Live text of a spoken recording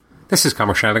This is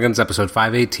Comic Shenanigans, episode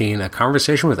 518, a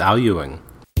conversation with Al Ewing.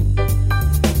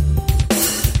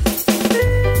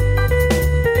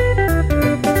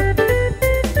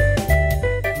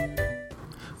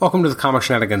 Welcome to the Comic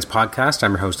Shenanigans podcast.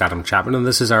 I'm your host, Adam Chapman, and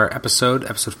this is our episode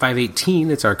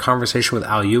 518. It's our conversation with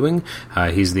Al Ewing.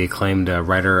 He's the acclaimed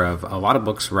writer of a lot of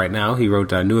books right now. He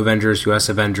wrote New Avengers, US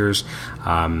Avengers.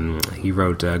 He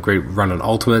wrote a great run on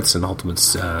Ultimates, and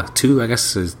Ultimates 2, I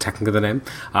guess, is technically the name.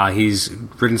 He's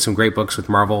written some great books with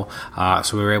Marvel,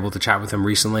 so we were able to chat with him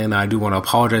recently, and I do want to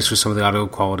apologize for some of the audio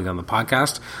quality on the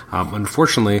podcast.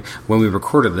 Unfortunately, when we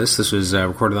recorded this was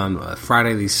recorded on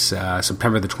Friday,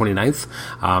 September the 29th.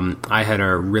 I had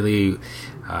a really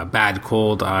bad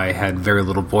cold. I had very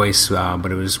little voice,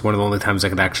 but it was one of the only times I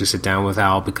could actually sit down with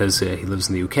Al because he lives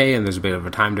in the UK and there's a bit of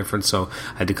a time difference, so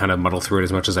I had to kind of muddle through it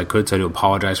as much as I could, so I do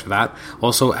apologize for that.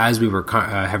 Also, as we were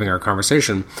having our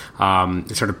conversation,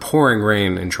 it started pouring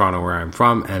rain in Toronto where I'm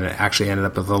from, and it actually ended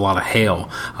up with a lot of hail,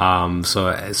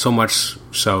 so much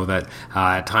so that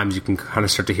at times you can kind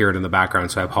of start to hear it in the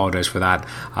background, so I apologize for that.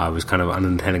 It was kind of an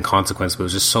unintended consequence, but it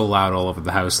was just so loud all over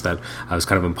the house that it was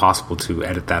kind of impossible to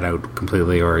edit that out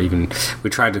completely, or even we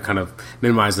tried to kind of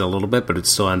minimize it a little bit, but it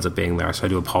still ends up being there, so I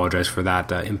do apologize for that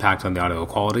impact on the audio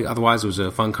quality. Otherwise, it was a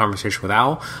fun conversation with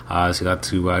Al, so he got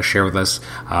to share with us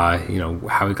how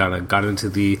he got into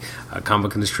the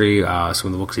comic industry, some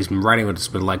of the books he's been writing, what it's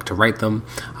been like to write them,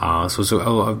 so it was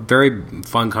a very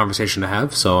fun conversation to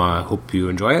have, so I hope you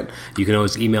enjoy it. You can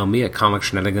always email me at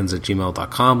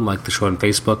comicshenanigans@gmail.com, like the show on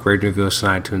Facebook, rate and review us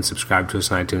on iTunes, subscribe to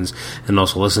us on iTunes, and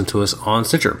also listen to us on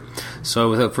Stitcher.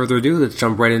 So without further ado, let's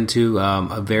jump right into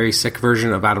a very sick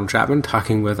version of Adam Chapman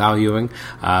talking with Al Ewing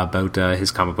about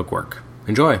his comic book work.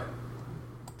 Enjoy.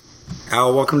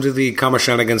 Al, welcome to the Comic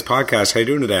Shenanigans podcast. How you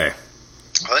doing today?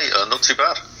 Hi, not too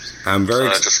bad. I'm very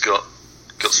I just got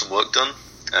some work done,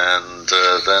 and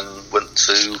then went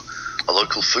to a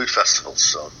local food festival.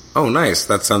 So. Oh, nice.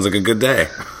 That sounds like a good day.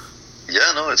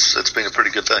 Yeah, no, it's been a pretty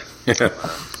good day.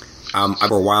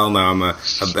 For a while now, I'm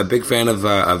a big fan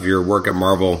of your work at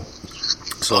Marvel.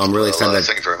 So I'm really excited.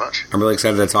 Thank you very much. I'm really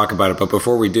excited to talk about it. But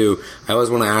before we do, I always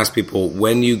want to ask people,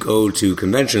 when you go to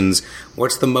conventions,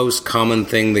 what's the most common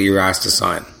thing that you're asked to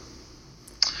sign?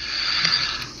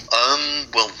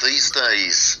 Well, these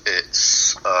days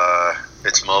it's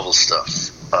Marvel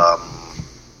stuff.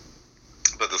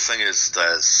 But the thing is,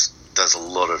 there's a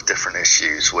lot of different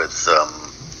issues with that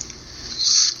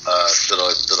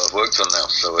I've worked on now.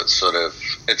 So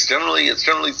it's generally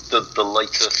the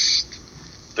latest.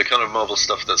 The kind of Marvel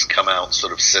stuff that's come out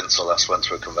sort of since I last went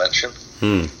to a convention.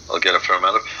 I'll get a fair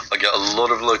amount of. I get a lot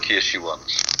of Loki issue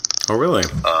 1s. Oh, really?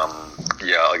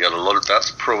 Yeah, I get a lot of.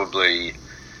 That's probably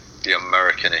the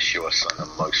American issue I sign the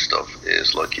most of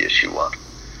is Loki issue 1.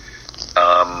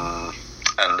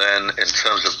 And then in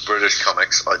terms of British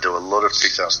comics, I do a lot of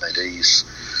 2000 ADs.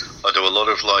 I do a lot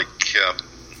of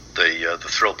the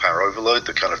Thrill Power Overload,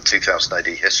 the kind of 2000 AD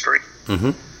history.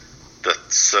 Mm-hmm.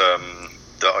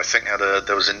 That I think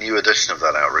there was a new edition of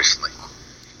that out recently,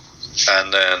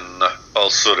 and then I'll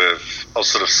sort of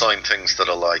sign things that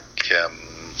are like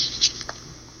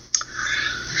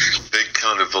big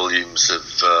kind of volumes of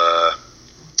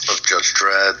Judge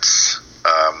Dredd.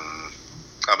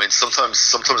 I mean,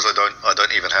 sometimes I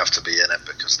don't even have to be in it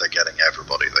because they're getting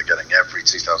everybody. They're getting every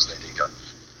 2000 AD guy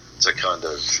to kind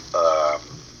of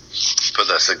put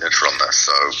their signature on there.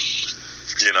 So.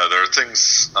 There are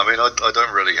things. I mean, I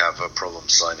don't really have a problem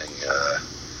signing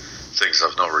things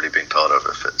I've not really been part of.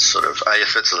 If it's sort of A,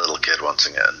 if it's a little kid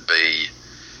wanting it, and B,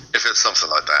 if it's something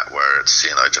like that where it's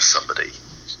just somebody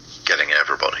getting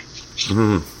everybody.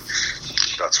 Mm-hmm.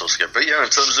 That's what's good. But yeah, in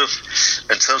terms of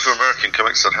American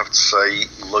comics, I'd have to say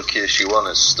Loki issue 1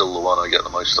 is still the one I get the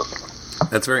most of.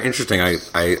 That's very interesting.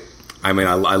 I mean,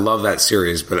 I love that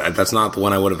series, but that's not the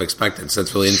one I would have expected. So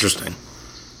it's really interesting.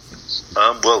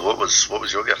 Well, what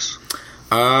was your guess?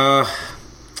 I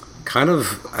kind of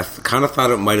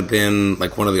thought it might have been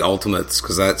like one of the Ultimates,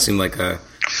 because that seemed like a.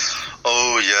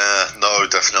 Oh yeah, no,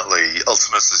 definitely.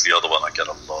 Ultimates is the other one I get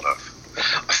a lot of.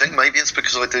 I think maybe it's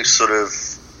because I do sort of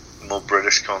more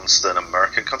British cons than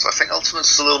American cons. I think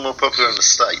Ultimates is a little more popular in the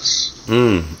States.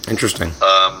 Interesting.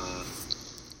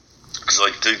 Because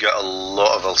I do get a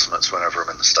lot of Ultimates whenever I'm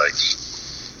in the States.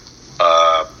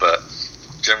 But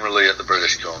generally at the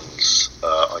British cons,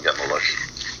 I get more Loki.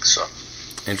 So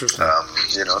interesting.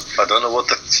 I don't know what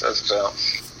that says about.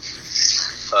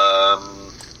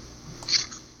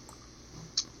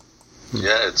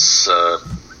 Yeah, it's.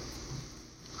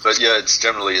 But yeah, it's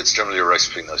generally a race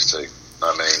between those two.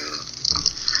 I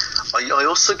mean, I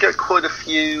also get quite a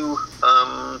few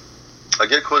I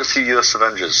get quite a few US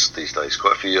Avengers these days.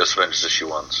 Quite a few US Avengers issue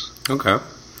ones. Okay.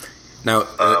 Now,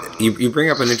 you bring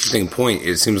up an interesting point.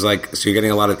 It seems like, so you're getting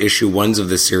a lot of issue ones of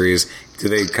this series. Do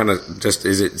they kind of just,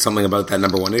 is it something about that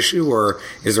number one issue, or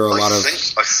is there a lot of...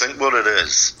 I think what it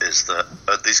is that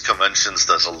at these conventions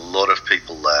there's a lot of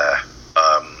people there.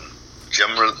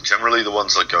 Generally the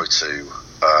ones I go to,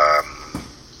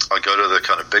 I go to the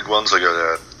kind of big ones. I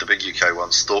go to the big UK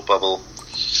ones, Thought Bubble.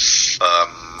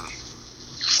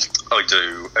 I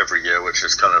do every year, which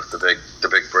is kind of the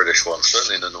big British one,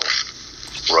 certainly in the north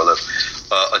where I live.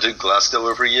 I do Glasgow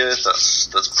every year. That's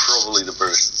probably the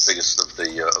biggest of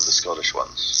the Scottish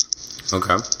ones.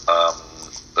 Okay.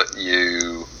 But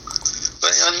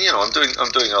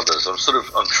I'm doing others.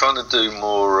 I'm trying to do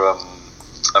more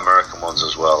American ones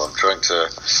as well. I go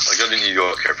to New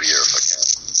York every year if I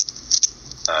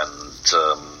can, and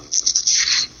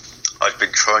I've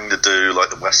been trying to do like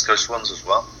the West Coast ones as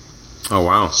well. Oh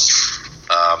wow.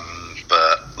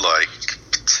 But like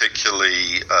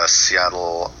particularly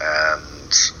Seattle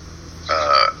and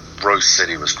Rose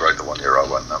City was great. The one year I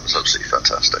went, that was absolutely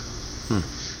fantastic.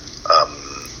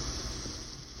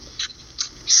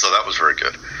 So that was very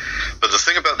good. But the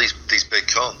thing about these big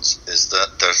cons is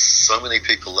that there's so many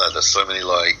people there. There's so many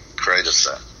like creators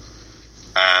there,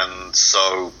 and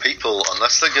so people,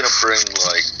 unless they're going to bring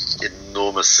like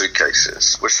enormous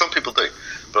suitcases, which some people do,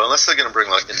 but unless they're going to bring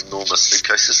like enormous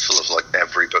suitcases full of like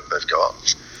every book they've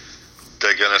got,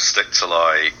 they're going to stick to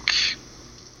like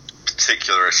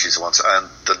particular issues at once. And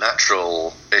the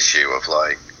natural issue of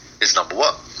like is number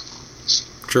one.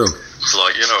 True. So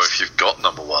like, if you've got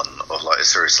number one of like a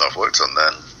series that I've worked on,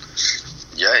 then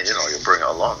yeah, you'll bring it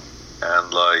along.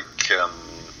 And like,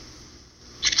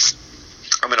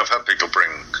 I've had people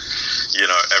bring,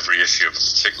 every issue of a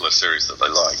particular series that they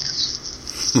like,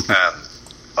 and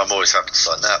I'm always happy to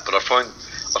sign that. But I find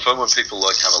when people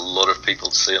like have a lot of people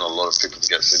to see and a lot of people to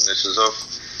get signatures of,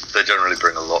 they generally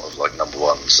bring a lot of like number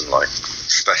ones and like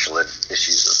special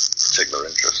issues of particular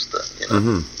interest. That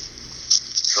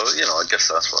So I guess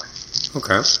that's why.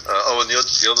 Okay. And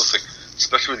the other thing,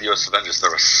 especially with US Avengers,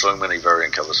 there are so many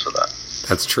variant covers for that.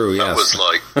 That's true. Yes. That was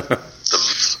like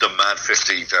the Mad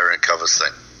 50 variant covers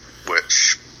thing,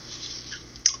 which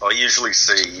I usually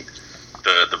see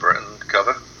the Britain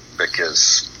cover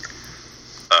because,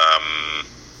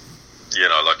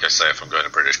 like I say, if I'm going to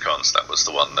British cons, that was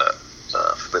the one that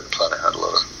Forbidden Planet had a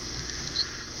lot of.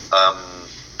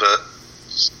 But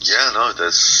yeah, no,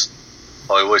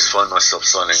 I always find myself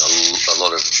signing a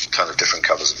lot of kind of different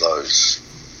covers of those,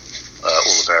 all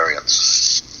the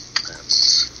variants,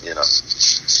 and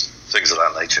things of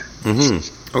that nature.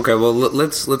 Mm-hmm. Okay, well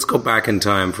let's go back in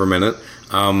time for a minute.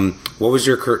 What was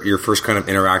your first kind of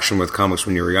interaction with comics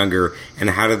when you were younger, and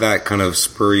how did that kind of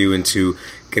spur you into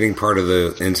getting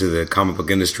into the comic book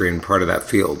industry and part of that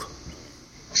field?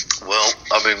 Well,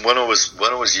 when I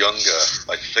was younger,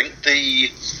 I think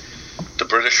the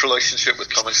British relationship with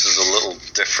comics is a little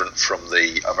different from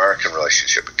the American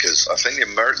relationship, because I think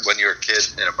when you're a kid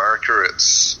in America,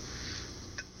 it's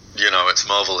it's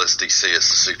Marvel, it's DC, it's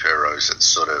the superheroes. It's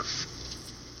sort of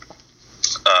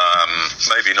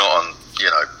maybe not on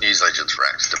newsagents'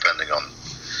 racks, depending on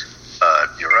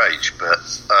your age, but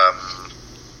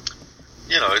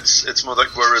it's more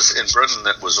like, whereas in Britain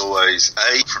it was always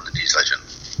from the newsagent.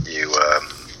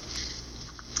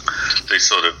 These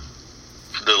sort of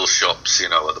little shops, at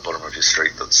the bottom of your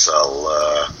street that sell,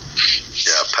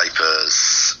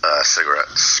 papers,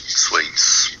 cigarettes,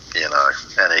 sweets,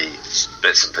 any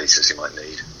bits and pieces you might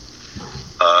need.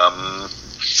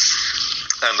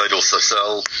 And they'd also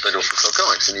sell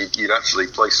comics, and you'd actually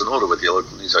place an order with your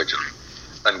local newsagent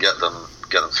and get them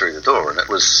through the door. And it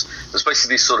was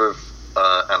basically these sort of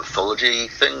anthology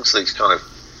things, these kind of,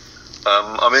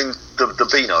 the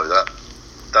Beano,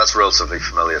 that's relatively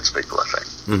familiar to people, I think.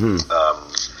 Mm-hmm.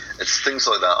 It's things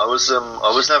like that. I was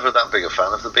never that big a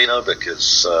fan of the Beano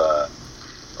because I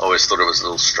always thought it was a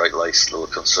little straight-laced, a little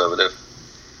conservative.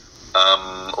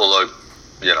 Although,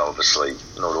 obviously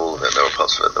not all of it. There were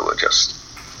parts of it that were just,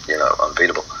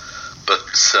 unbeatable. But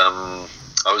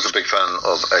I was a big fan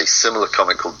of a similar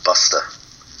comic called Buster,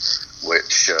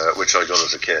 which I got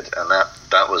as a kid, and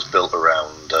that was built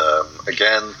around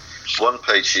again,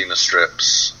 one-page humor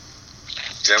strips,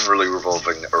 generally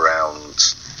revolving around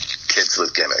kids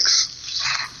with gimmicks.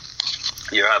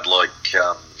 You had like,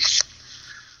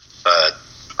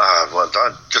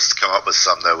 just to come up with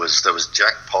some, there was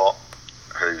Jackpot,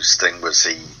 whose thing was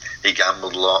he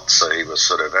gambled a lot, so he was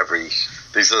sort of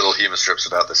these little humour strips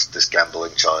about this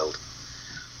gambling child.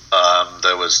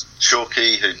 There was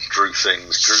Chalky, who drew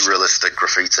realistic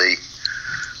graffiti.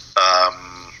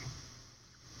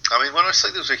 I mean, when I say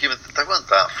those were human, they weren't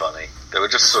that funny. They were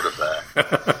just sort of there.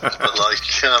 But like,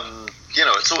 you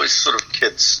know, it's always sort of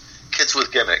kids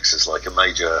with gimmicks is like a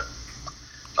major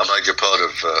part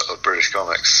of British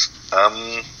comics.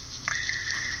 And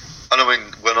I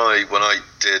mean, when I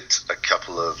did a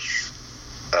couple of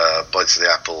bites of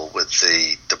the apple with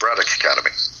the Braddock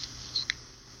Academy,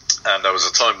 and there was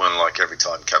a time when, like, every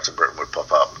time Captain Britain would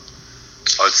pop up,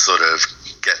 I'd sort of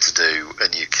get to do a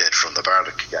new kid from the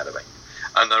Braddock Academy.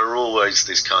 And there were always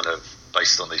these kind of,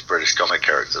 based on these British comic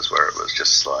characters, where it was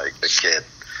just like a kid.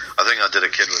 I think I did a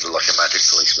kid with like a magic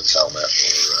policeman's helmet,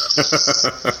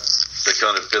 or the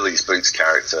kind of Billy's Boots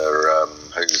character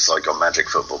who's like got magic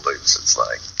football boots. It's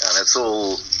like, and it's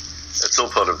all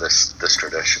part of this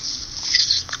tradition.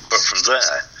 But from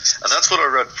there, and that's what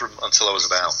I read from until I was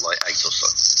about like 8 or so.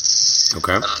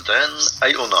 Okay. And then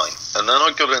 8 or 9, and then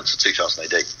I got into 2000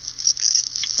 AD,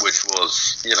 which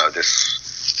was, you know, this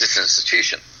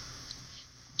institution.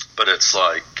 But it's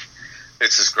like,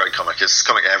 it's this great comic. It's this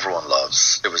comic everyone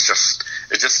loves. It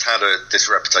just had this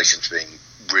reputation for being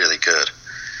really good.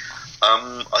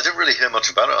 I didn't really hear much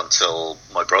about it until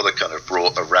my brother kind of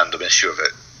brought a random issue of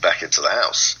it back into the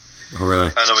house. Oh, really?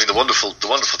 And I mean, the wonderful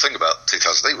thing about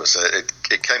 2008 was that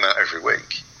it came out every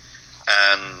week,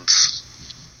 and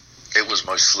it was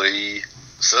mostly,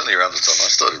 certainly around the time I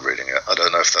started reading it. I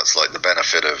don't know if that's like the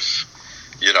benefit of,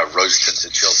 you know,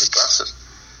 rose-tinted sheltered glasses,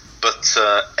 but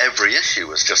every issue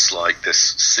was just like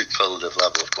this superlative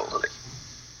level of quality.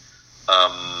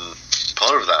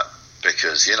 Part of that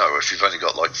because, you know, if you've only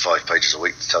got like 5 pages a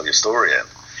week to tell your story in,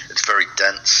 it's very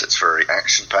dense, it's very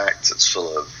action-packed, it's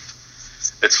full of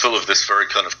this very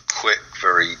kind of quick,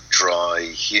 very dry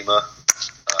humour.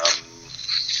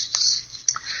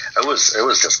 It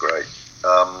was just great.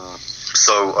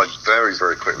 So I very,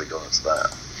 very quickly got into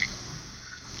that.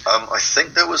 I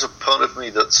think there was a part of me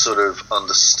that sort of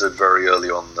understood very early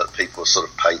on that people were sort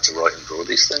of paid to write and draw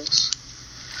these things.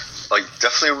 I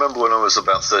definitely remember when I was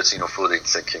about 13 or 14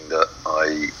 thinking that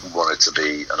I wanted to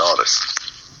be an artist.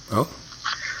 Oh.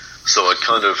 So I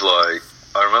kind of like,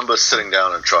 I remember sitting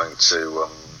down and trying to,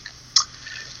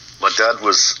 my dad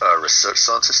was a research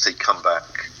scientist. He'd come back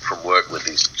from work with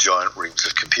these giant reams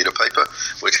of computer paper,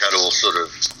 which had all sort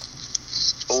of,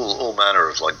 all manner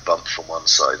of like bump from one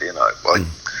side, you know.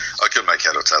 I couldn't make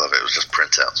head or tail of it. It was just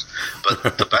printouts. But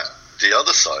the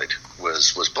other side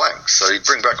was blank. So he'd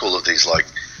bring back all of these like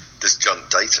this junk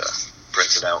data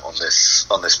printed out on this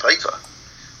paper,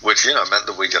 which, you know, meant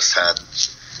that we just had,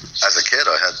 as a kid,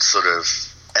 I had sort of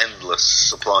endless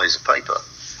supplies of paper.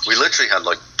 We literally had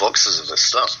like boxes of this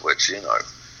stuff, which, you know,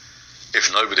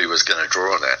 if nobody was going to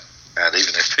draw on it, and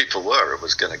even if people were, it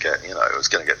was going to get, you know, it was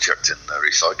going to get chucked in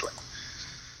recycling.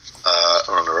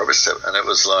 Or on a rubbish tip, and it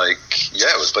was like, yeah,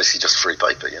 it was basically just free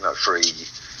paper, you know, free,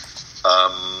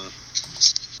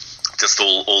 just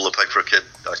all the paper a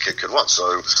kid could want.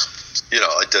 So, you know,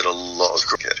 I did a lot of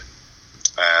cricket,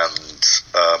 and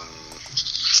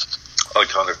I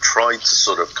kind of tried to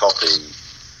sort of copy,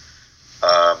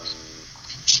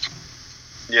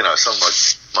 you know, some of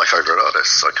my favourite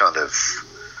artists. I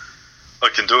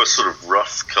can do a sort of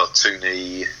rough,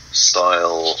 cartoony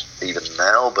style even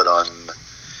now, but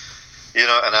you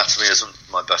know, anatomy isn't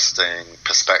my best thing.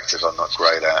 Perspective, I'm not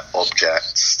great at.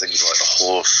 Objects, things like a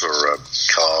horse or a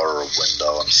car or a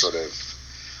window,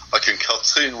 I can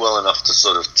cartoon well enough to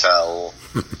sort of tell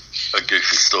a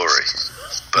goofy story.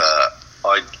 But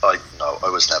I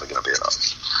was never going to be an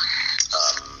artist.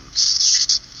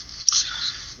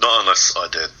 Not unless I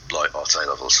did like art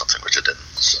A-level or something, which I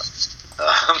didn't. So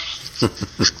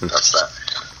that's that.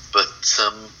 But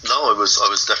no, I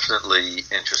was definitely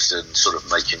interested in sort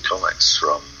of making comics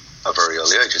from a very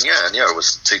early age, and yeah, it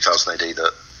was 2000 AD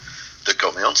that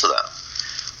got me onto that.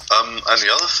 And the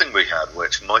other thing we had,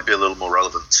 which might be a little more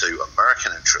relevant to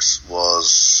American interests,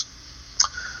 was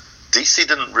DC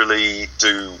didn't really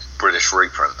do British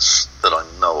reprints that I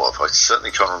know of. I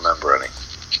certainly can't remember any.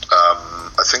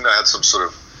 I think they had some sort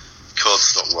of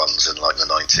cardstock ones in like the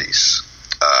 90s.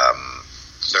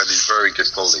 They had these very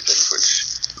good quality things which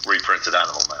reprinted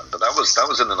Animal Man, but that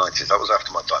was in the 90s. That was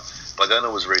after my time. By then I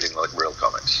was reading like real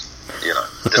comics, you know,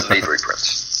 didn't need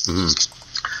reprints.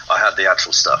 I had the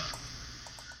actual stuff.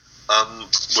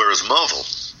 Whereas Marvel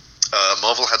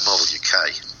had Marvel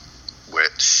UK,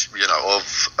 which, you know, of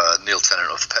Neil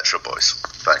Tennant of the Pet Shop Boys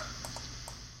fame,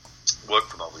 worked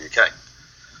for Marvel UK.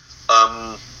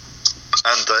 And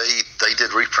they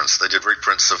did reprints. They did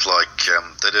reprints of like,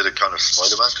 they did a kind of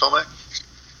Spider-Man comic,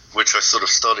 which I sort of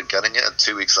started getting it, and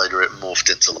 2 weeks later it morphed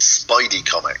into a Spidey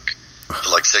comic, for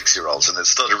like 6-year-olds, and it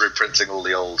started reprinting all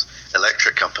the old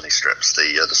Electric Company strips,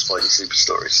 the Spidey Super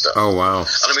Story stuff. Oh wow! And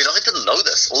I mean, I didn't know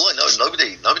this. All I know,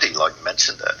 nobody like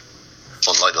mentioned it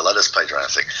on like the letters page or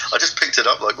anything. I just picked it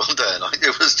up like one day, and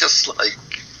it was just like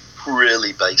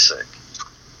really basic.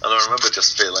 And I remember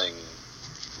just feeling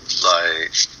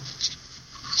like,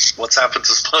 what's happened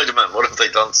to Spider-Man? What have they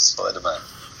done to Spider-Man?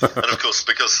 And of course,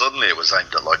 because suddenly it was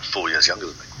aimed at like 4 years younger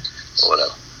than me, or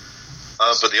whatever.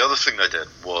 But the other thing they did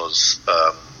was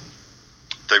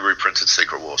they reprinted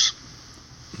Secret Wars.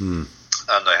 And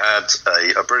they had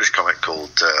a British comic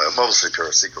called Marvel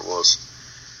Superhero Secret Wars.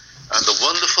 And the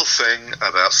wonderful thing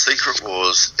about Secret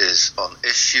Wars is on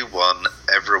issue 1,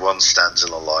 everyone stands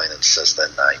in a line and says their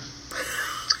name.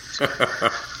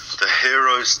 The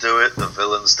heroes do it, the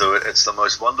villains do it. It's the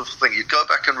most wonderful thing. You go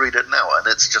back and read it now, and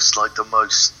it's just like the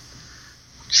most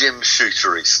Jim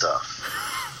Shootery stuff.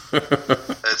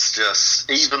 It's just,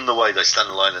 even the way they stand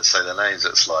in line and say their names,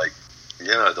 it's like,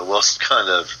 the Wasp kind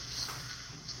of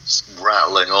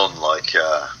rattling on like, and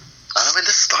I mean,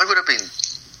 I would have been,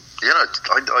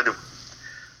 I'd have,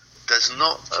 there's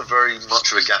not a very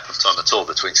much of a gap of time at all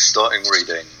between starting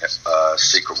reading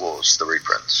Secret Wars, the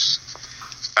reprints,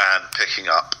 and picking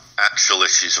up actual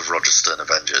issues of Roger Stern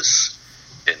Avengers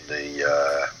in the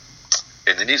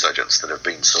newsagents that have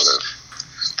been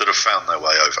that have found their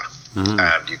way over.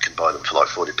 And you can buy them for like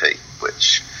 40p,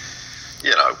 which,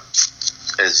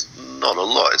 is not a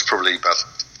lot. It's probably about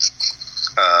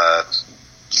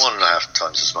 1.5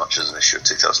 times as much as an issue of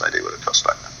 2000 AD would have cost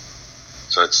back then.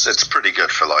 So it's pretty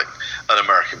good for like an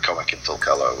American comic in full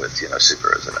color with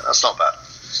superheroes in it. That's not bad.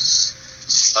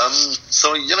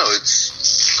 So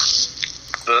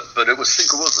but it was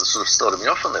Secret Wars that sort of started me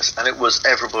off on this, and it was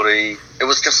everybody. It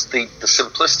was just the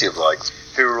simplicity of like,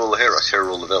 here are all the heroes, here are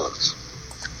all the villains.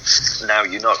 Now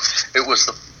it was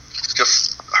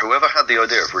just whoever had the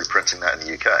idea of reprinting that in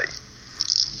the UK,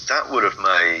 that would have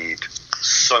made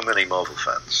so many Marvel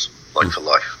fans like for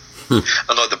life. And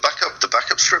like the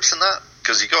backup strips in that,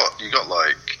 because you got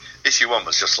like issue 1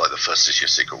 was just like the first issue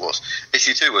of Secret Wars.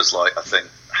 Issue 2 was like, I think,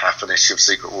 half an issue of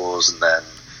Secret Wars, and then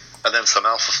some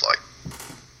Alpha Flight,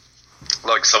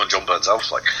 like some of John Byrne's Alpha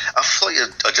Flight. Alpha Flight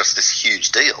are just this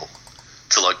huge deal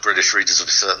to like British readers of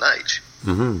a certain age.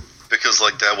 Because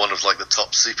like they're one of like the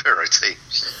top superhero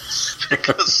teams.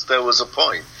 Because there was a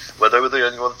point where they were the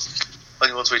only ones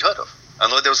we'd heard of, and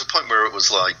like there was a point where it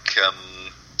was like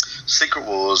Secret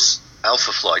Wars,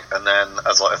 Alpha Flight, and then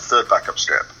as like a third backup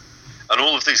strip, and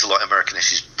all of these are like American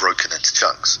issues broken into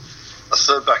chunks. A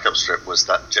third backup strip was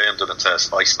that J.M. Dudantez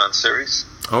Iceman series.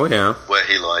 Oh yeah, where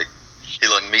he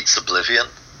meets Oblivion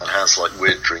and has like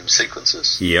weird dream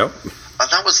sequences. Yep, and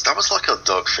that was like a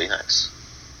Dark Phoenix.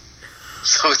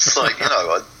 So it's like,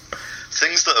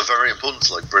 things that are very important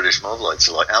to like British Marvelites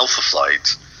are like Alpha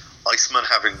Flight, Iceman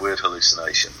having weird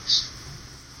hallucinations,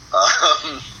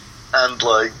 and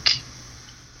like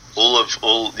all of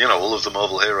the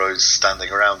Marvel heroes standing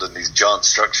around in these giant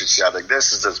structures shouting,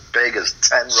 "This is as big as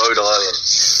 10 Rhode Island."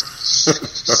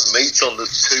 Meet on the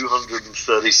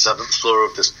 237th floor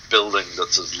of this building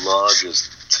that's as large as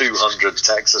 200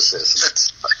 Texases, and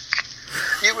it's like,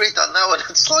 you read that now and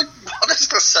it's like, what is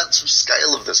the sense of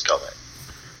scale of this comic?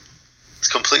 It's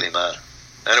completely mad.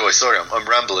 Anyway, sorry, I'm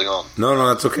rambling on. No,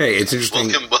 that's okay. It's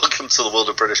interesting. Welcome to the world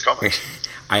of British comics.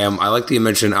 I like that you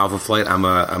mentioned Alpha Flight. I'm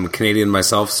a Canadian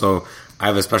myself, so I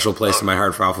have a special place in my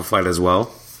heart for Alpha Flight as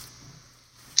well.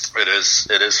 It is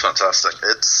fantastic.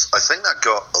 I think that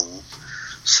got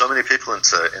so many people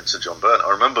into John Byrne.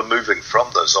 I remember moving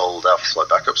from those old Alpha Flight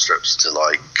backup strips to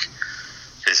like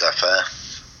his FF.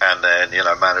 And then,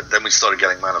 then we started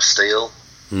getting Man of Steel.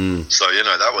 So,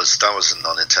 that was an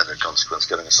unintended consequence,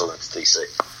 getting us all into DC.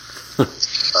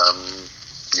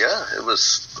 It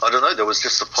was, I don't know, there was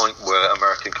just a point where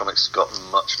American comics got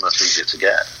much, much easier to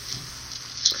get.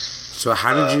 So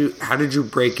how did you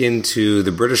break into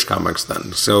the British comics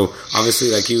then? So, obviously,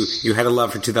 like, you had a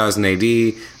love for 2000 AD.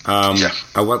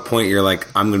 At what point you're like,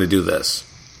 I'm going to do this?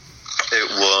 It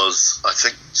was, I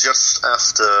think, just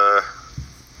after...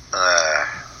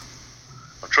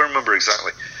 I'm trying to remember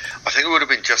exactly. I think it would have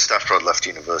been just after I'd left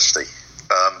university,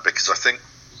 because I think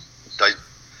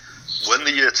when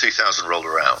the year 2000 rolled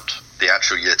around, the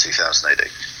actual year 2000 AD,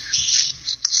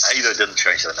 they didn't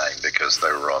change their name because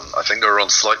they were on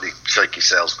slightly shaky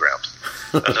sales ground,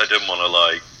 and they didn't want to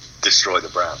like destroy the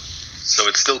brand. So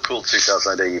it's still called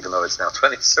 2000 AD, even though it's now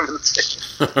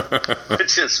 2017,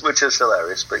 which is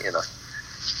hilarious. But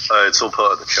it's all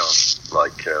part of the charm,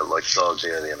 like Sarge,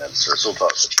 the Alien Editor. It's all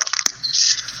part of the charm.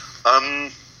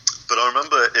 But I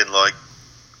remember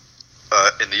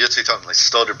in the year 2000 they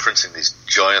started printing these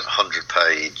giant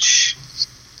 100-page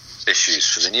issues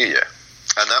for the new year.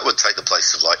 And that would take the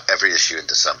place of like every issue in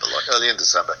December. Like early in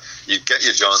December, you'd get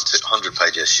your giant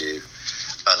 100-page issue,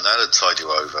 and that would tide you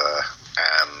over,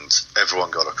 and everyone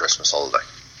got a Christmas holiday.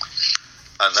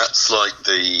 And that's like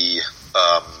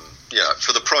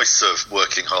for the price of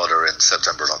working harder in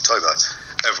September and October,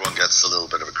 everyone gets a little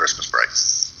bit of a Christmas break.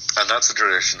 And that's a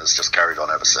tradition that's just carried on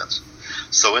ever since.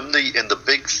 So in the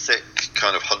big, thick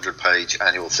kind of 100-page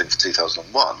annual thing for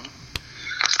 2001,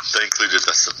 they included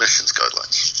their submissions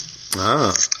guidelines.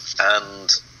 Ah. And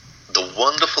the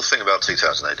wonderful thing about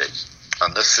 2000 AD,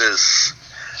 and this is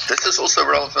also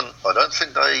relevant. I don't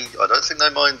think they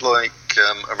mind like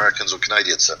Americans or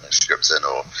Canadians sending scripts in,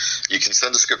 or you can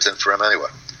send a script in for them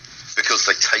anywhere, because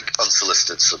they take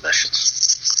unsolicited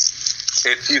submissions.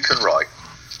 If you can write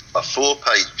a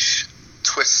 4-page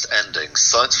twist-ending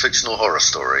science fictional horror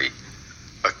story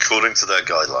according to their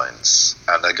guidelines,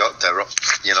 and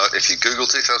if you Google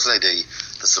 2000 AD,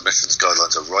 the submissions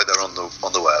guidelines are right there on the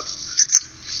web.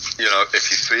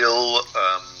 If you feel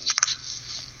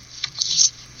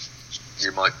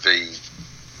you might be,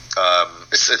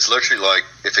 it's literally like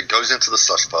if it goes into the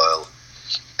slush pile,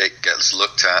 it gets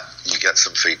looked at, you get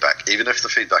some feedback. Even if the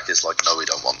feedback is like, no, we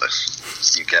don't want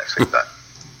this, you get feedback,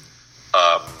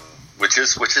 which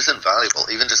is invaluable.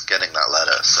 Even just getting that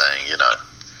letter saying,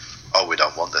 oh, we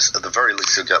don't want this. At the very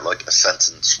least, you'll get like a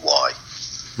sentence why.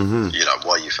 Mm-hmm.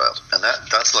 Why you failed. And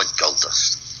that's like gold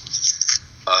dust.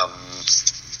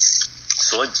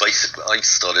 So I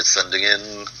started sending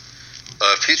in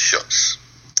future shocks.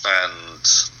 And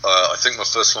I think my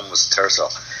first one was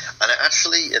Terracell. And it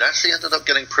actually ended up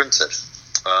getting printed.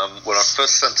 When I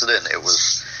first sent it in, it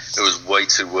was way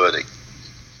too wordy.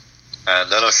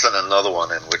 And then I sent another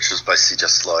one in, which was basically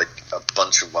just like a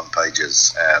bunch of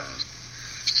one-pages and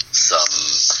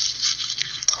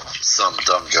some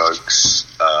dumb jokes.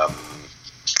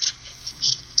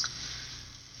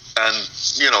 And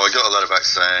I got a letter back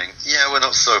saying, yeah, we're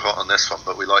not so hot on this one,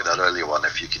 but we like that earlier one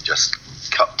if you could just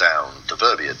cut down the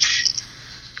verbiage.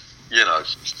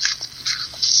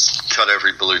 Cut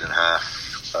every balloon in half.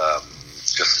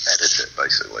 Just edit it,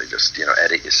 basically. Just,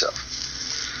 edit yourself.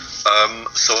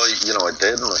 So I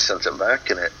did, and I sent it back,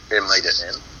 and it made it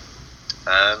in.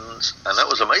 And that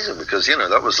was amazing because,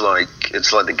 that was like,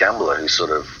 it's like the gambler who sort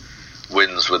of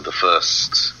wins with the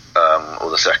first or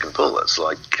the second pull. It's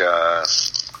like, I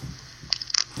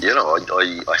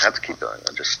had to keep going.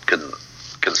 I just couldn't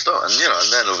stop. And,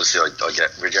 and then obviously I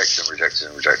get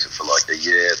rejected for like a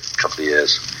year, couple of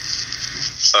years.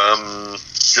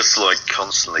 Just like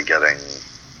constantly getting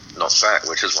knocked back,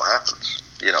 which is what happens.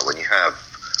 When you have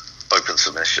open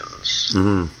submissions,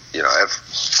 mm-hmm.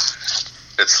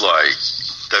 It's like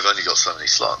they've only got so many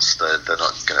slots. They're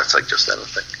not going to take just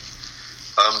anything.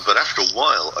 But after a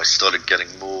while, I started getting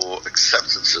more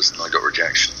acceptances than I got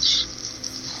rejections.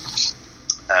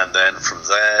 And then from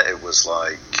there, it was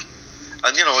like,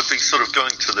 and I'd been sort of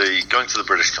going to the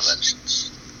British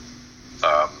conventions.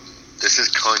 This is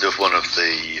kind of one of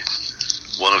the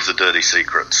dirty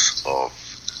secrets of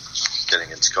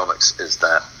getting into comics is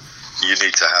that you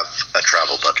need to have a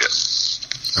travel budget.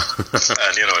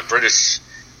 And in British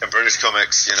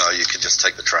comics, you can just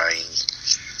take the train.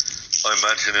 I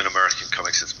imagine in American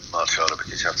comics it's much harder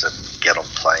because you have to get on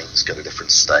planes, go to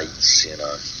different states,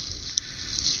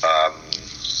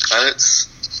 and it's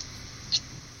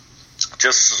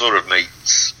just sort of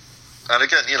neat. And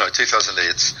again, 2000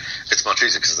 AD, it's much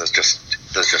easier because there's just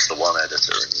the one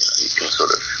editor, and you can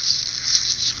sort of.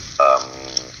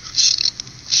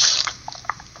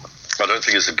 I don't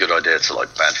think it's a good idea to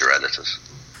like badger editors.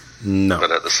 No. But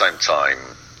at the same time,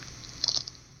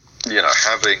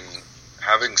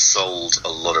 having sold a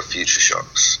lot of Future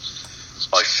Shocks,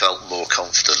 I felt more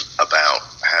confident about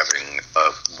having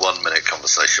a 1-minute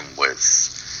conversation with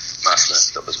Matt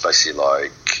Smith that was basically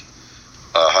like,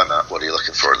 hi Matt, what are you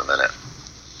looking for in a minute?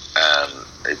 And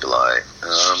he'd be like, I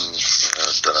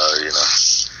don't know,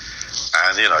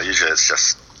 And, usually it's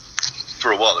just,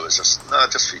 for a while it was just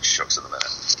Future Shocks in a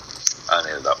minute.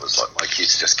 And that was like my cue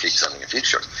to just keep sending a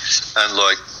Future Shock.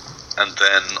 And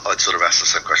then I'd sort of ask the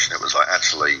same question. It was like,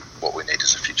 actually, what we need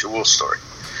is a Future War story.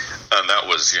 And that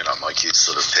was, my cue to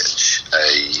sort of pitch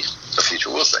a Future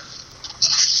War thing.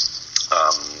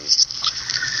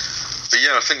 But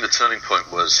yeah, I think the turning point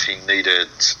was he needed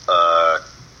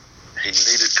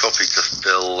copy to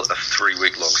fill a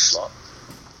 3-week-long slot.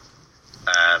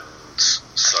 And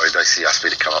so he basically asked me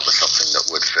to come up with something that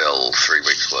would fill 3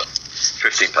 weeks worth,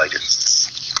 15 pages.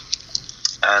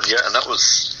 And yeah, and that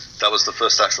was the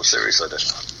first actual series I did,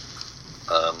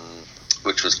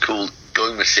 which was called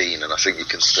Going Machine, and I think you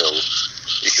can still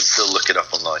look it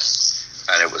up online.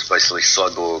 And it was basically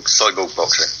cyborg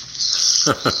boxing.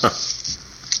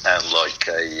 and like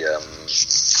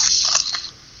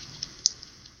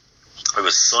it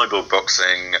was cyborg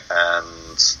boxing,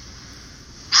 and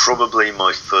probably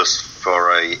my first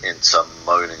foray into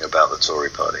moaning about the Tory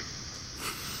party.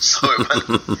 So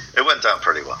it went down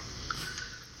pretty well.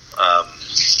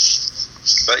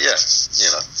 But yeah,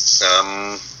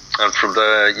 and from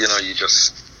there, you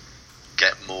just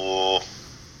get more.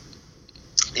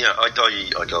 I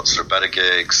got sort of better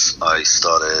gigs. I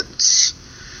started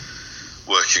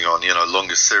working on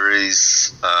longer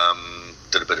series.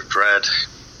 Did a bit of Dread,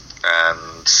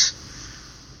 and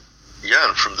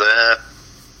from there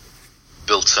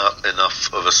built up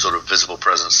enough of a sort of visible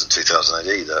presence in 2000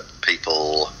 AD that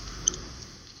people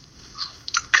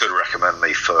could recommend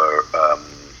me for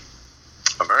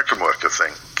American work, I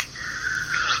think.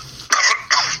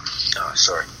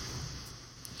 Sorry.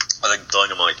 I think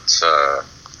Dynamite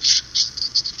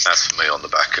asked for me on the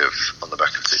back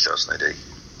of 2000 AD,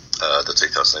 the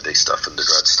 2000 AD stuff and the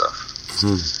Dread stuff.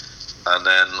 And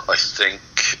then I think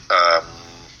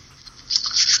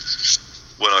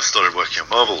when I started working on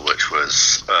Marvel, which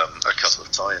was a couple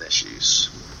of tie-in issues,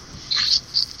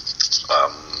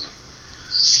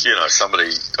 somebody,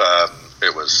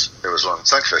 it was Lauren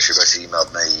Sankfish who basically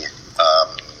emailed me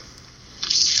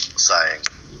saying,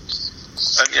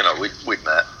 and we'd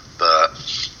met, but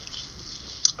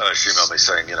she emailed me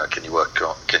saying,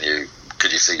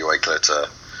 could you see your way clear to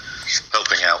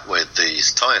helping out with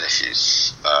these tie-in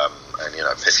issues, and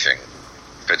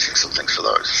pitching some things for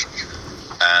those.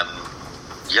 And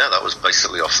that was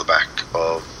basically off the back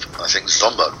of, I think,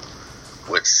 Zombo,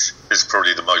 which is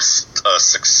probably the most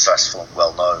successful and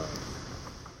well-known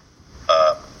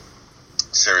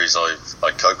series I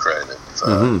co-created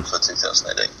for 2000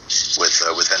 AD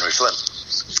with Henry Flynn.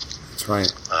 That's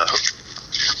right.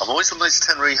 I'm always amazed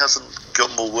Henry hasn't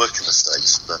got more work in the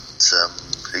States, but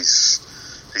he's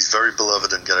very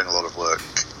beloved and getting a lot of work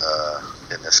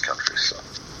in this country. So.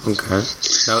 Okay.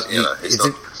 Now,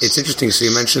 it's interesting. So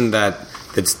you mentioned that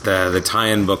the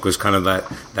tie-in book was kind of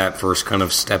that first kind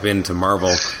of step into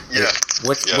Marvel. Yeah.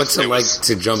 What's it like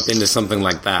to jump into something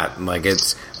like that? Like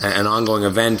it's an ongoing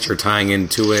event. You're tying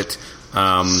into it.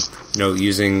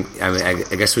 Using. I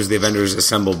guess it was the Avengers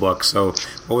Assemble book. So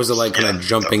what was it like, kind of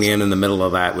jumping in the middle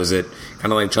of that? Was it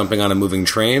kind of like jumping on a moving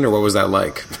train, or what was that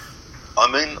like? I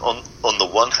mean, on the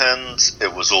one hand,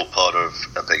 it was all part of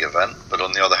a big event, but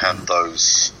on the other hand,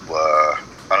 those were,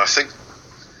 and I think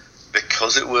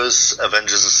because it was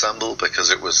Avengers Assemble, because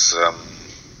it was,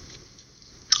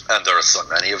 and there are so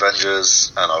many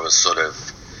Avengers, and I was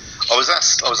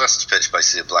asked to pitch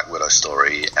basically a Black Widow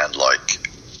story and like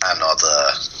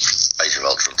another Age of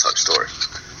Ultron type story,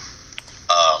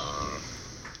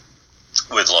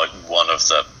 with like one of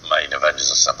the main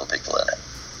Avengers Assemble people in it.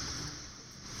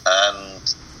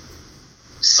 And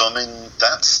so, I mean,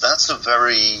 that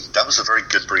was a very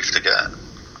good brief to get,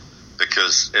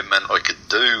 because it meant I could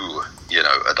do,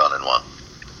 a done in one.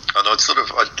 And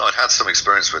I'd had some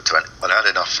experience with 20, I'd had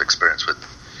enough experience with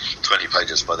 20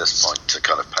 pages by this point to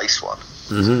kind of pace one.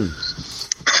 Mm-hmm.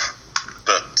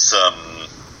 But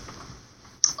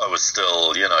I was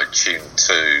still, tuned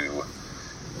to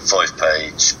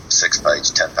 5-page,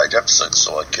 6-page, 10-page episodes,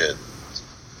 so I could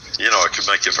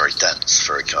make it very dense,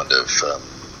 very kind of,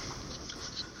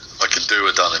 I could do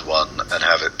a done in one and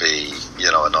have it be,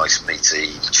 a nice,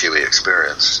 meaty, chewy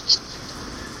experience.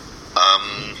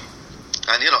 And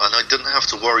I didn't have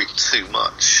to worry too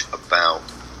much about,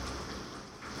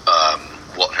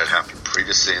 what had happened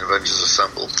previously in Avengers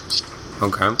Assemble.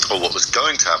 Okay. Or what was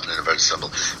going to happen in Avengers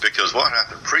Assemble. Because what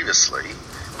happened previously,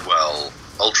 well,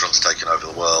 Ultron's taken over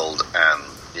the world and,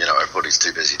 everybody's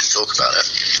too busy to talk about it.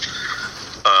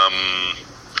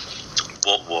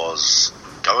 What was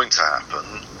going to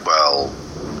happen, well,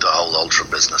 the whole Ultron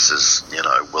business is,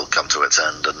 will come to its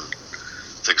end and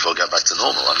things will get back to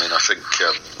normal. I mean, I think,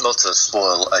 not to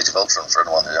spoil Age of Ultron for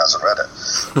anyone who hasn't read it,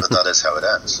 but that is how it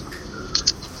ends.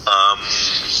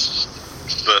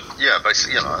 But yeah,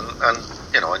 basically,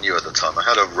 I knew at the time, I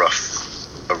had a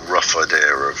rough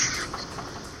idea of,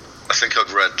 I think I'd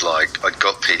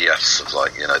got PDFs of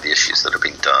the issues that had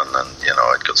been done, and,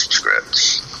 I'd got some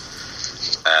scripts.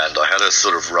 And I had a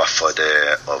sort of rough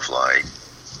idea of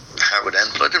how it would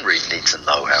end, but I didn't really need to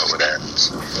know how it would end.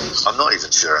 I'm not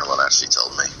even sure anyone actually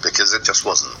told me, because it just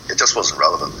wasn't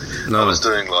relevant. No. I was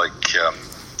doing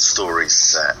stories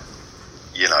set,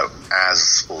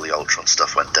 as all the Ultron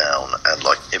stuff went down, and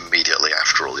immediately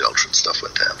after all the Ultron stuff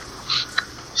went down.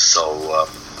 So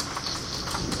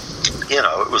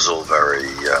it was all very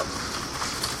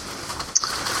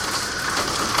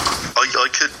I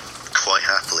could quite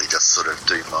happily just sort of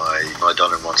do my I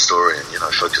done in one story and,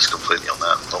 focus completely on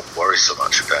that and not worry so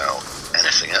much about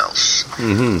anything else.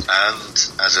 Mm-hmm. And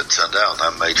as it turned out,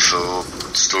 that made for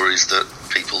stories that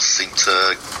people seemed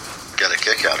to get a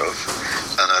kick out of,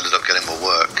 and I ended up getting more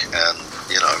work, and,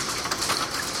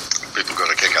 people got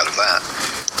a kick out of that,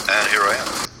 and here I am.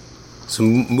 So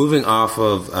moving off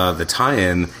of the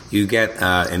tie-in, you get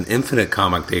an Infinite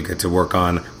comic that you get to work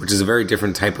on, which is a very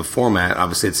different type of format.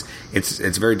 Obviously, it's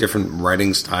a very different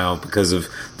writing style because of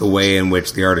the way in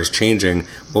which the art is changing.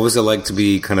 What was it like to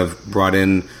be kind of brought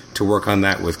in to work on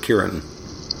that with Kieran?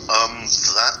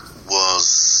 That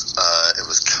was it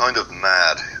was kind of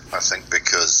mad, I think,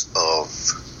 because of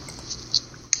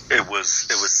it was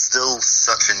still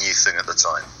such a new thing at the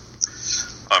time.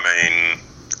 I mean,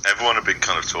 everyone had been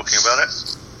kind of talking about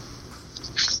it.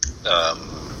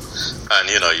 And,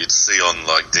 you'd see on,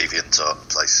 like, DeviantArt and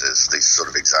places these sort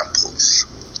of examples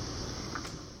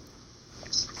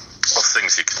of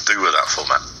things you can do with that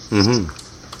format. Mm-hmm.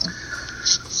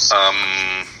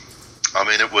 I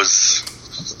mean, it was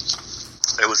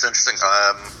interesting.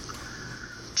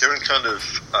 Kieran kind of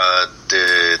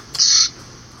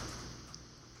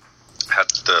had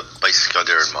the basic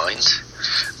idea in mind.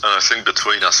 And I think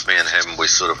between us, me and him, we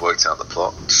sort of worked out the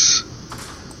plots,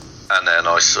 and then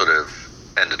I sort of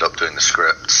ended up doing the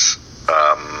scripts.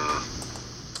 But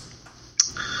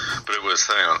it was,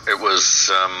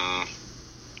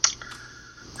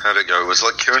 how'd it go? It was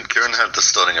like Kieran had the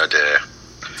starting idea.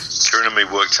 Kieran and me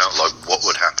worked out like what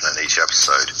would happen in each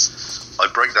episode. I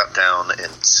break that down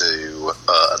into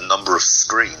a number of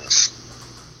screens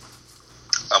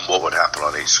and what would happen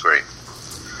on each screen.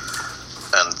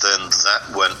 And then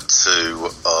that went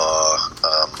to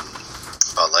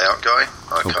our layout guy.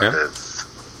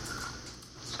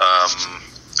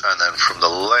 And then from the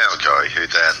layout guy,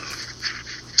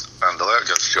 and the layout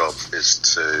guy's job is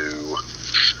to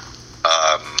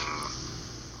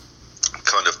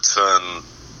kind of turn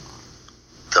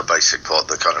the basic plot,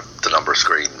 the number of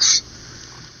screens,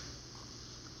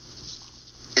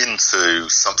 into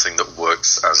something that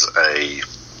works as a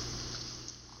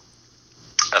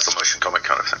motion comic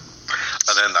kind of thing.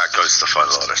 And then that goes to the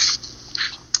final artist.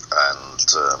 And,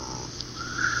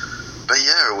 but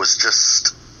yeah, it was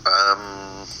just,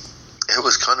 it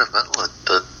was kind of mental.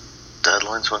 The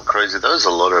deadlines went crazy. There was a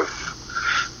lot of,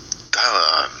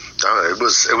 it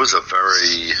was a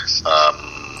very,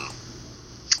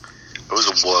 it was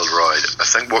a wild ride. I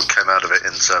think what came out of it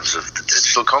in terms of the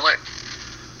digital comic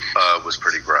was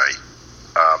pretty great.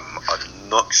 I'm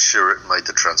not sure it made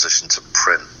the transition to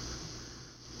print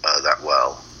that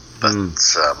well, but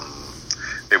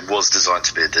it was designed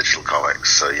to be a digital comic,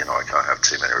 so I can't have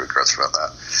too many regrets about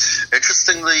that.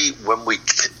 Interestingly, when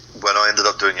I ended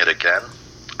up doing it again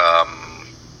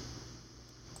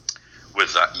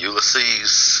with that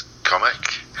Ulysses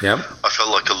comic, yeah, I felt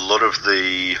like a lot of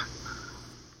the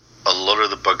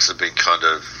bugs had been kind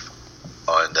of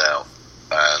ironed out,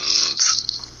 and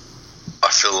I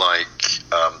feel like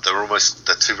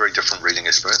they're two very different reading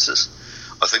experiences.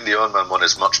 I think the Iron Man one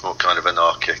is much more kind of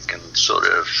anarchic and sort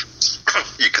of,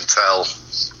 you can tell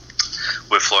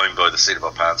we're flying by the seat of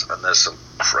our pants, and there's some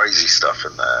crazy stuff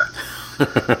in there.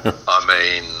 I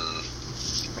mean,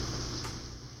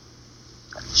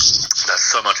 there's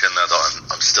so much in there that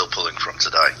I'm still pulling from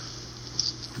today,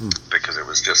 because it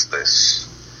was just this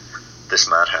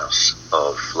madhouse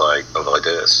of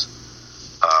ideas.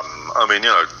 I mean,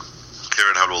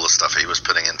 Kieran had all the stuff he was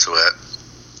putting into it.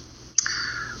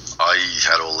 I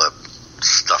had all the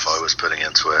stuff I was putting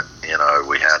into it.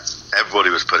 Everybody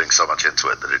was putting so much into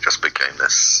it that it just became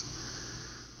this.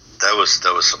 There was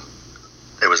some.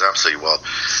 It was absolutely wild.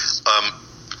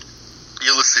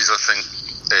 Ulysses, I think,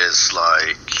 is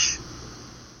like.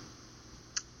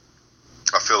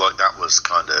 I feel like that was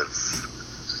kind of.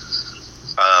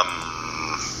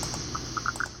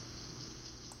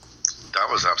 That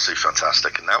was absolutely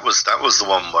fantastic, and that was the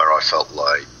one where I felt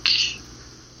like.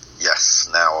 Yes,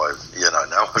 now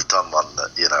I've done one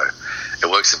that, it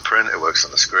works in print, it works on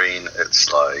the screen, it's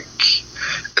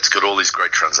got all these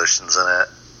great transitions in it.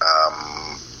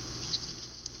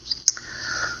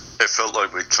 It felt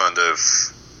like we kind of,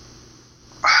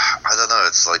 I don't know,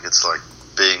 it's like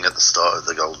being at the start of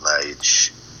the golden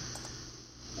age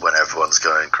when everyone's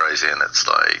going crazy and it's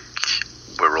like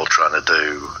we're all trying to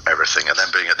do everything, and then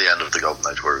being at the end of the golden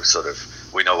age where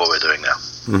we know what we're doing now.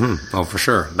 Mm-hmm. Oh, for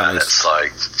sure. And it's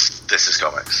like, this is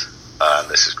comics, and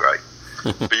this is great.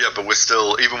 But we're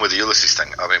still, even with the Ulysses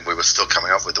thing, I mean, we were still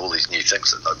coming up with all these new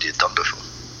things that nobody had done before,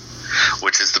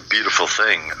 which is the beautiful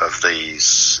thing of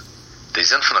these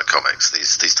Infinite comics,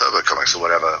 these Turbo comics, or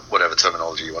whatever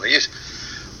terminology you want to use.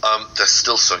 They're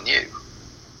still so new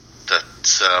that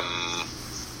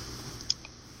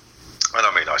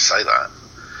I mean, I say that.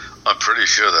 I'm pretty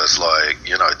sure there's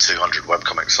 200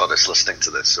 webcomics artists listening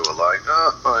to this who are like,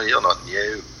 oh, you're not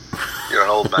new. You're an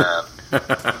old man. Who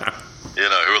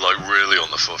are really on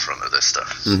the forefront of this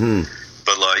stuff. Mm-hmm.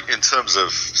 But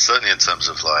certainly in terms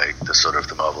of the sort of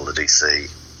the Marvel, the DC,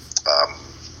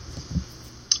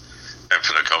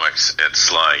 Infinite Comics,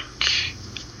 it's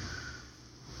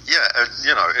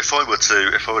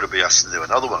if I were to be asked to do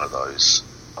another one of those,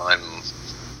 I'm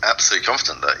absolutely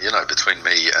confident that, between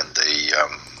me and the,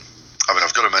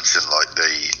 I've got to mention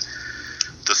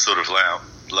the sort of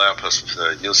layout person for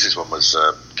the Ulysses one was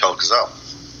Carl Cazal.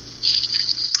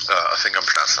 I think I'm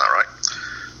pronouncing that right.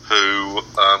 Who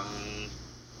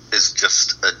is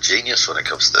just a genius when it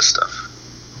comes to this stuff,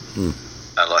 and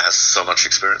has so much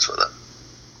experience with it.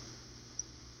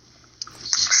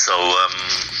 So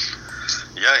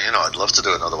I'd love to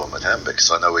do another one with him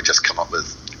because I know we just come up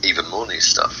with even more new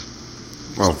stuff.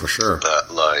 Well, for sure. But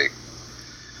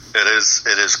it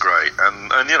is great,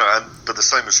 but the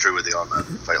same was true with the Iron Man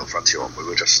Fatal Frontier one. We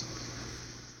were just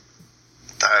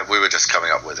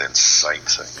coming up with insane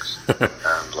things, and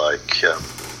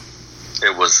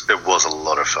it was a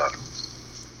lot of fun.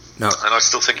 No, and I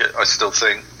still think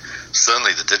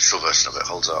certainly the digital version of it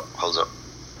holds up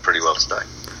pretty well today.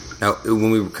 Now, when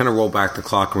we kind of roll back the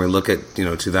clock and we look at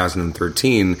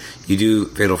 2013, you do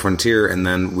Fatal Frontier, and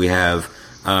then we have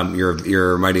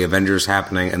your Mighty Avengers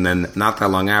happening, and then not that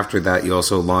long after that, you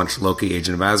also launch Loki,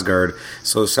 Agent of Asgard.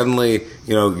 So suddenly,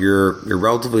 you're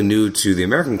relatively new to the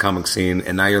American comic scene,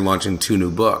 and now you're launching 2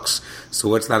 new books. So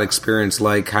what's that experience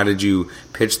like? How did you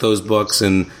pitch those books,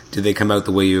 and did they come out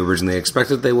the way you originally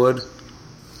expected they would?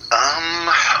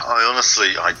 I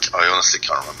honestly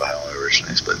can't remember how I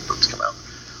originally expected books to come out.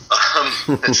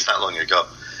 It's that long ago.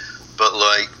 But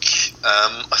I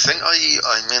think I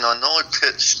know I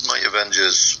pitched Mighty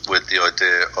Avengers with the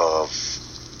idea of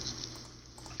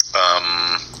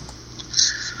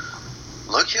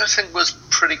Loki. I think was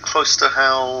pretty close to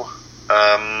how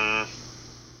I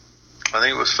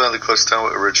think it was fairly close to how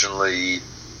it originally,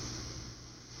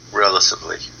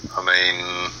 relatively.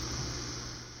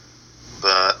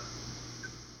 But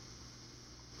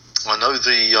I know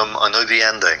the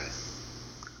ending.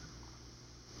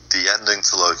 The ending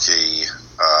to Loki,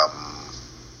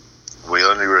 we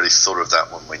only really thought of that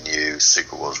when we knew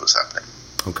Secret Wars was happening.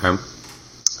 Okay.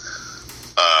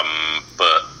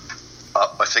 But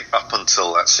I think up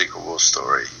until that Secret Wars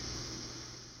story,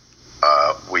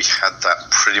 we had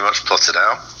that pretty much plotted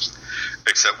out,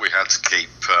 except we had to keep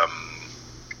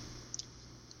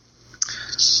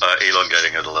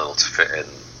elongating it a little to fit in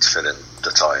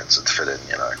the tie-ins and to fit in,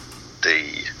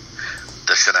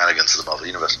 the shenanigans of the Marvel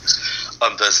Universe.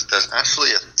 There's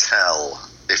actually a tell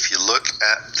if you look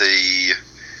at the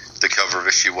cover of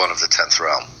issue 1 of the 10th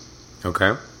Realm.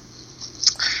 Okay.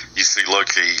 You see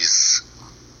Loki's.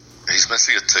 He's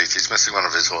missing a tooth. He's missing one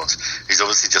of his horns. He's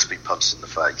obviously just been punched in the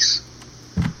face.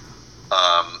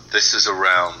 This is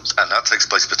around, and that takes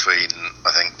place between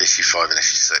I think issue 5 and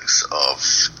issue 6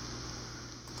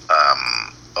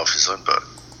 of his own book,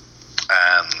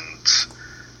 and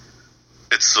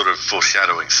it's sort of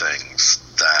foreshadowing things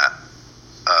that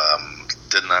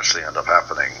didn't actually end up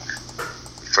happening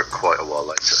for quite a while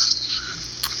later.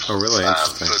 Oh, really?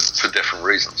 Interesting. For different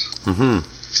reasons. Mm-hmm.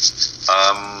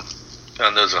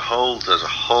 And there's a whole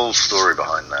story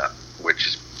behind that, which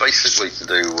is basically to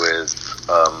do with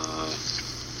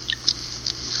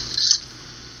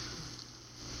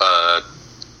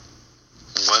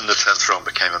when the 10th Realm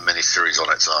became a mini-series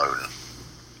on its own.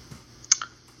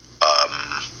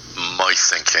 My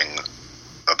thinking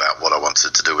about what I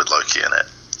wanted to do with Loki in it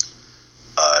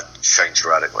changed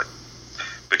radically,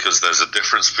 because there's a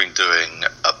difference between doing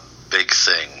a big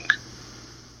thing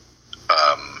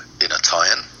in a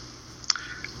tie-in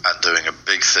and doing a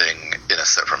big thing in a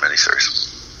separate miniseries.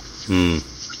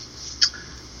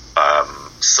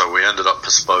 So we ended up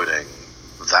postponing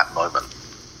that moment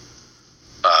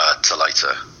to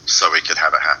later, so we could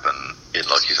have it happen in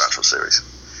Loki's actual series,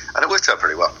 and it worked out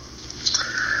pretty well.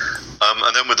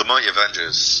 And then with the Mighty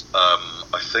Avengers,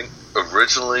 I think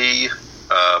originally,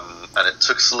 and it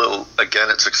took us a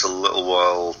little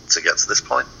while to get to this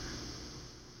point.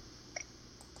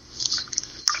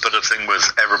 But the thing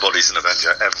with everybody's an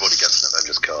Avenger, everybody gets an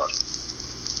Avengers card.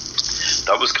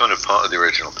 That was kind of part of the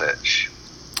original pitch.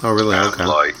 Oh, really? And okay.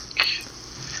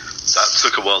 That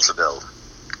took a while to build.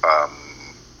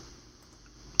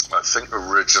 I think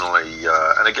originally,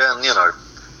 and again,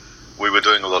 we were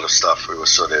doing a lot of stuff. We were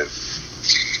sort of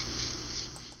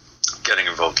getting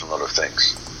involved in a lot of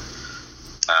things.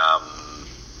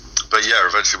 But yeah,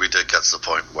 eventually we did get to the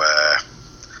point where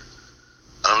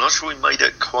not sure we made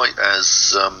it quite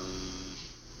as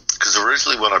because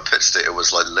originally when I pitched it, it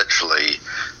was like literally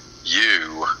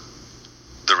you,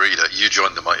 the reader, you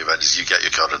join the Mighty Avengers, you get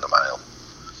your card in the mail.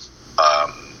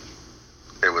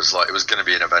 It was like it was going to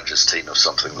be an Avengers team of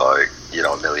something like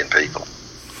 1 million people,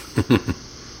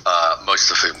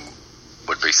 most of whom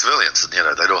would be civilians, and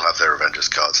they'd all have their Avengers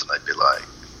cards, and they'd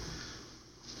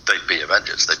be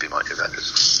Avengers, they'd be Mighty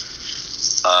Avengers.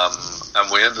 And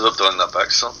we ended up doing that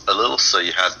back a little, so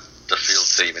you had the field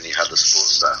team and you had the support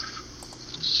staff,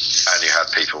 and you had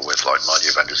people with like Mighty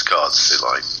Avengers cards who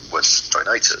were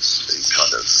donators who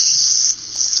kind of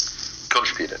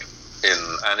contributed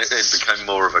and it became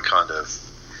more of a kind of,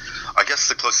 I guess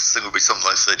the closest thing would be something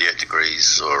like 38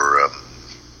 Degrees or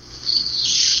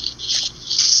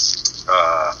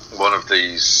one of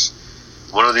these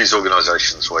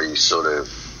organisations where you sort of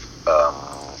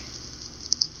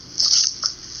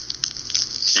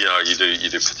you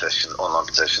do online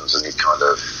petitions, and you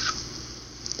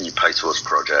pay towards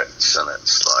projects, and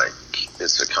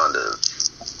it's a kind of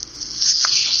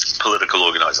political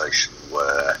organisation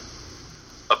where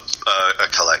a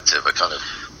collective, a kind of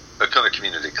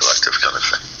community collective kind of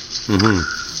thing. Mm-hmm.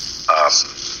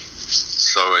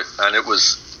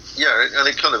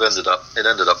 It kind of ended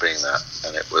up being that,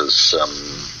 and it was.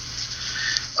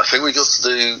 I think we got to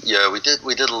do. Yeah, we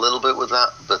did a little bit with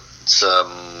that, but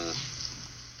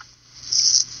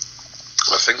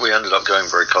I think we ended up going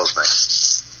very cosmic,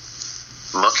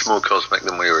 much more cosmic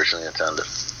than we originally intended,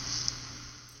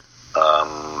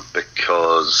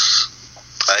 because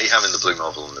having the Blue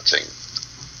Marvel in the team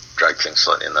dragged things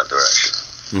slightly in that direction.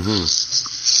 Mm-hmm.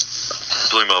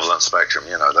 Blue Marvel and Spectrum,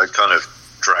 they kind of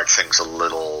drag things a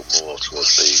little more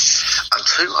towards the. And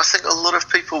two, I think a lot of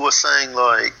people were saying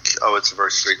it's a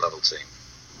very street level team,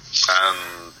 and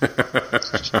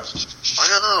I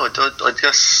don't know. I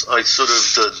guess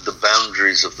the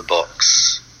boundaries of the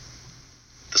box,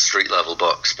 the street level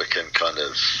box, became kind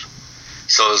of.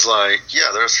 So I was like,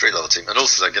 yeah, they're a street level team, and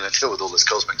also they're going to deal with all this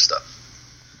cosmic stuff,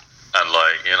 and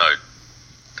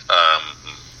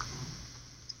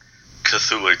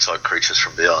Cthulhu type creatures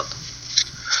from beyond.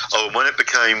 Oh, and when it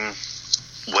became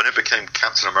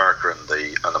Captain America and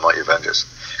the Mighty Avengers,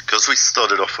 because we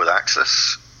started off with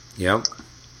Axis. Yep.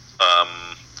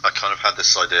 I kind of had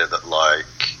this idea that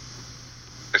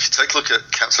if you take a look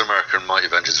at Captain America and Mighty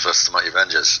Avengers versus the Mighty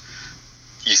Avengers,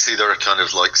 you see there are kind of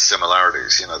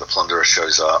similarities. The Plunderer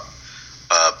shows up,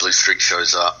 Blue Streak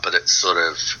shows up, but it's sort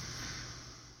of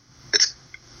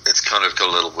it's kind of got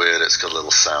a little weird. It's got a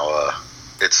little sour.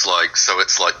 It's like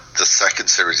the second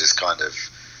series is kind of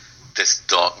this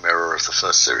dark mirror of the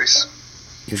first series.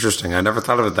 Interesting. I never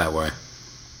thought of it that way.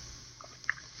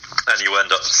 And you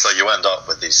end up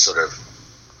with these sort of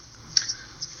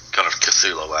kind of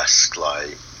Cthulhu-esque,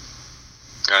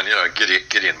 and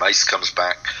Gideon Mace comes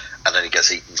back, and then he gets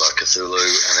eaten by Cthulhu,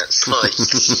 and it's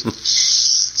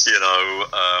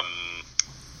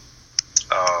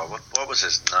what was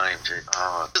his name?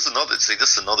 This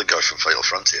is another guy from Fatal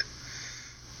Frontier.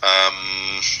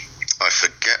 I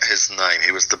forget his name.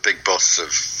 He was the big boss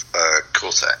of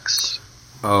Cortex.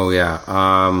 Oh yeah,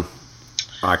 I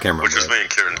can't remember. Which was me and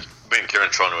Kieran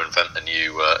trying to invent a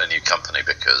new company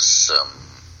because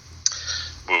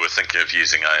we were thinking of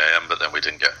using IAM, but then we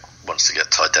didn't want to get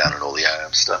tied down in all the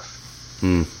IAM stuff.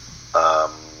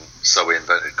 So we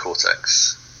invented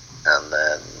Cortex, and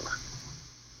then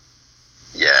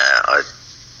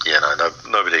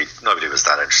nobody was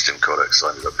that interested in Cortex, so I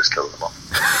ended up just killing them all.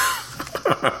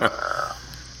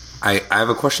 I have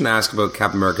a question to ask about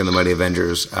Captain America and the Mighty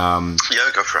Avengers. Yeah,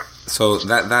 go for it. So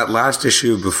that last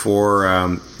issue before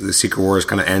the Secret Wars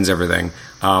kind of ends everything,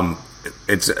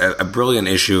 it's a brilliant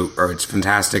issue, or it's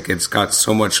fantastic. It's got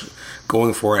so much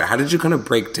going for it. How did you kind of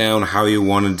break down how you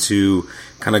wanted to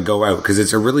kind of go out? Because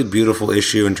it's a really beautiful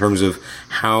issue in terms of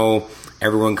how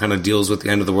everyone kind of deals with the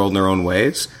end of the world in their own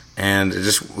ways. And I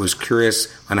just was curious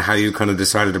on how you kind of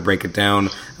decided to break it down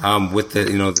with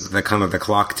the kind of the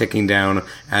clock ticking down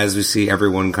as we see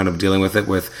everyone kind of dealing with it,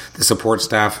 with the support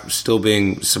staff still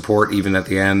being support even at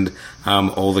the end,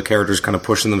 all the characters kind of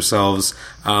pushing themselves,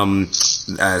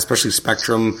 especially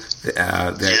Spectrum.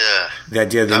 The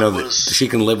idea that that she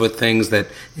can live with things, that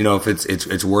if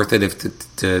it's worth it, if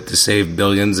to save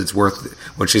billions, it's worth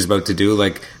what she's about to do.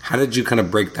 How did you kind of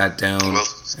break that down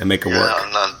and make it work?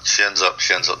 And she ends up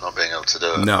not being able to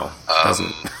do it. No,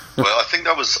 doesn't. Well, I think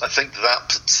that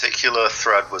particular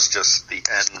thread was just the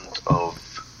end of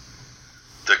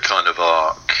the kind of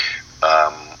arc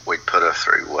we'd put her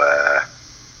through, where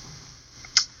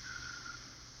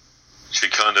she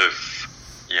kind of,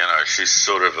 she's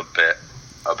sort of a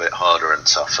bit harder and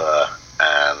tougher,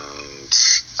 and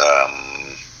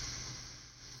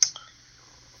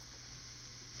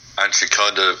she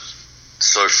kind of,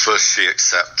 so first she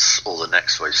accepts all the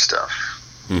next wave stuff,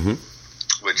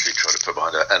 which we try to put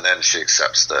behind her, and then she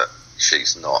accepts that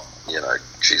she's not,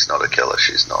 she's not a killer,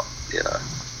 she's not,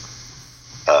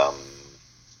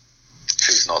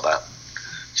 she's not that,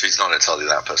 she's not entirely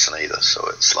that person either, so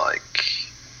it's like,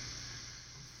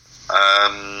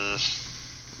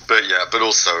 but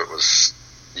also it was,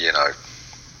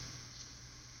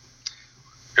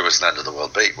 it was an end of the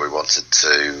world beat. We wanted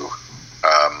to,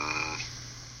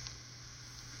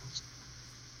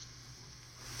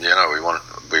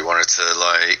 we wanted to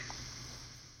like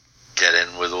get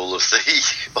in with all of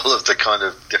the kind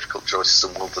of difficult choices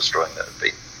and world destroying that had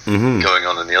been going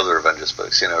on in the other Avengers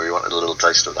books. We wanted a little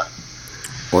taste of that.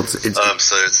 Well, so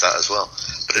it's that as well.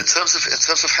 But in terms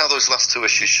of how those last 2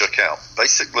 issues shook out,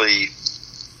 basically,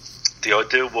 the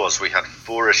idea was we had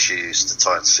 4 issues to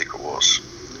tie into Secret Wars.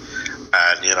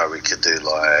 And, we could do,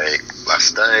 like,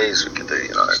 Last Days, we could do,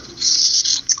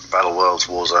 Battle Worlds,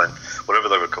 Warzone, whatever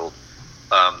they were called,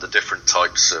 the different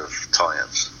types of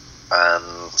tie-ins.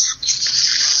 And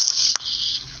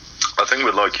I think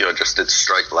with Loki, I just did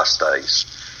straight Last Days,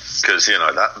 because,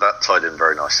 that tied in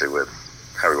very nicely with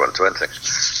how we wanted to end things.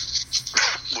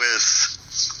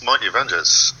 With Mighty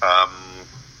Avengers,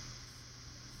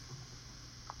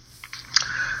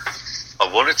 I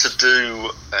wanted to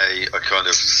do a kind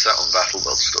of set on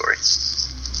Battleworld story,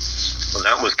 and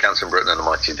that was Captain Britain and the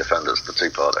Mighty Defenders, the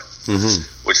 2-parter,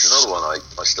 which is another one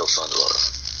I still signed a lot of.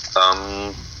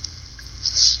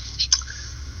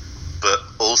 But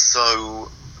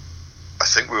also, I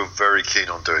think we were very keen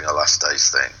on doing a Last Days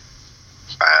thing,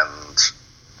 and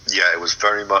it was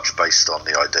very much based on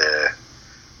the idea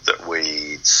that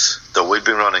we'd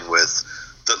been running with,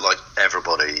 that like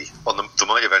everybody on the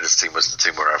Mighty Avengers team was the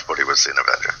team where everybody was an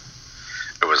Avenger.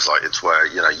 It was like, it's where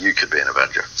you could be an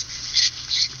Avenger,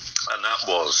 and that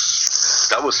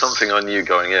was something I knew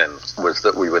going in, was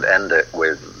that we would end it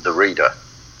with the Reader,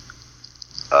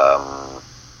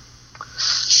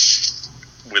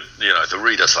 with the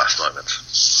Reader's last moments,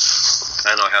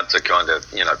 and I had to kind of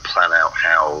plan out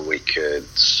how we could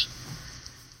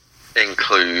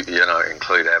include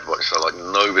everybody, so like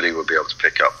nobody would be able to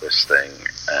pick up this thing,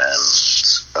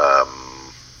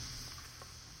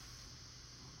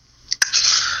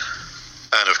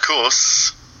 and of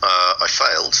course I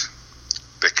failed,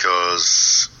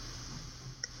 because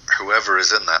whoever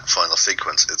is in that final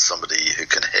sequence is somebody who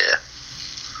can hear.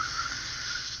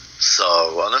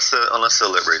 So unless they're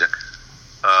lip reading,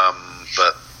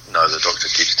 but no, the Doctor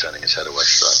keeps turning his head away.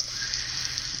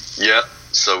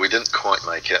 So we didn't quite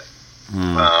make it.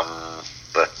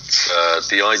 But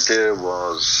the idea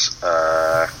was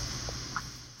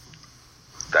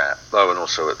that. Oh, and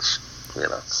also it's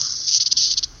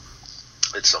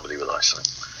it's somebody with eyesight.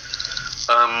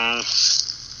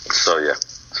 So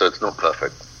it's not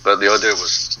perfect, but the idea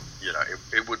was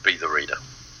it would be the Reader.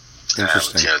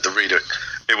 Interesting. And, the Reader,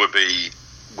 it would be.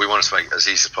 We wanted to make it as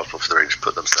easy as possible for the Reader to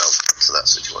put themselves into that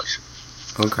situation.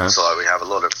 Okay. So we have a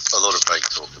lot of vague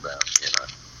talk about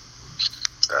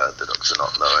the Doctor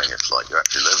not knowing if like you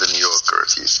actually live in New York or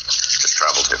if you just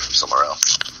travelled here from somewhere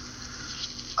else.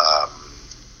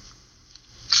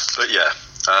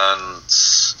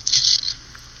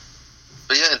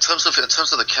 In terms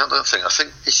of the countdown thing, I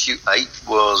think issue 8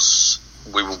 was,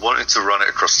 we were wanting to run it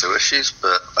across 2 issues,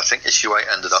 but I think issue 8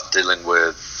 ended up dealing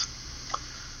with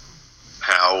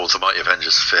how the Mighty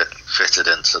Avengers fitted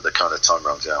into the kind of time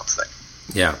runs out thing.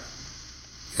 Yeah.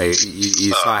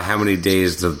 You saw how many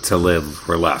days to live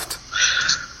were left.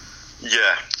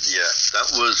 Yeah.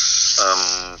 That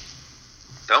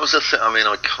was a thing. I mean,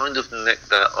 I kind of nicked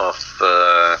that off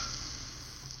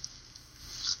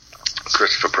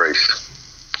Christopher Priest,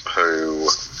 who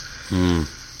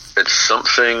it's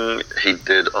something he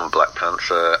did on Black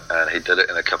Panther, and he did it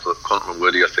in a couple of Quantum and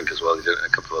Woody, I think, as well. He did it in a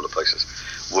couple of other places,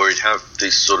 where he'd have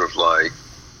these sort of like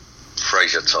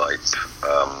Frasier type.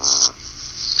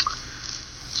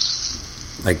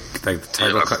 Like the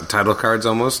title cards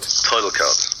almost. Title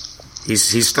cards. He's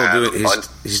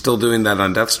still doing that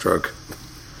on Deathstroke.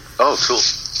 Oh, cool!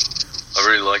 I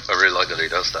really like that he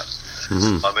does that.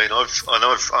 Mm-hmm. I mean, I've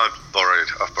borrowed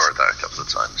that a couple of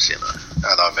times, and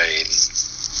I mean,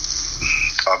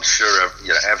 I'm sure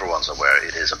everyone's aware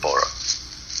it is a borrow.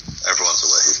 Everyone's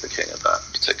aware he's the king of that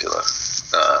particular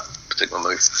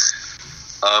move.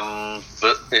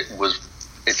 But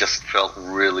it just felt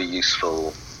really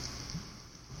useful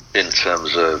in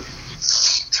terms of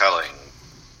telling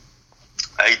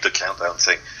the countdown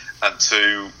thing, and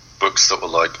 2 books that were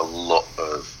like a lot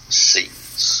of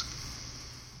scenes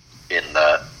in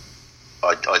that.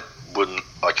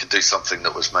 I could do something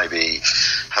that was maybe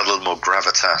had a little more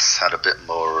gravitas, had a bit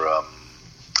more,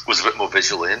 was a bit more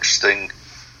visually interesting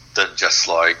than just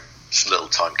like little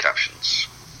time captions,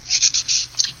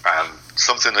 and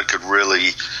something that could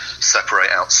really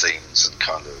separate out scenes and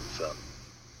kind of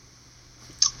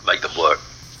make them work.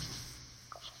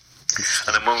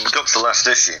 And then when we got to the last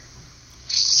issue,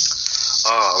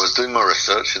 I was doing my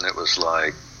research, and it was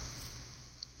like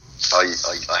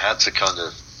I had to kind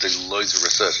of do loads of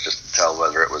research just to tell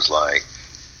whether it was like,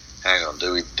 hang on,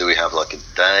 do we have like a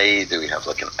day? Do we have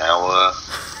like an hour?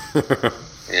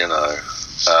 You know,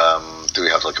 do we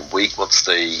have like a week? What's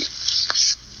the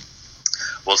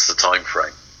time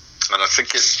frame? And I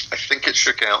think it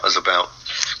shook out as about,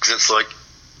 because it's like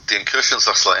the incursions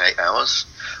last like 8 hours,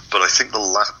 but I think by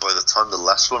the time the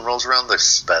last one rolls around, they've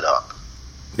sped up.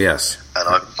 Yes. And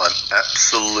I'm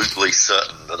absolutely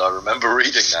certain that I remember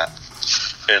reading that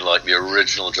in like the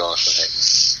original Jonathan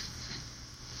Hickman.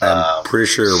 I'm pretty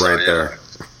sure you're right there.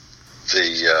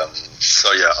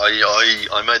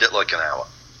 I made it like an hour,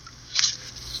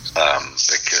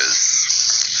 because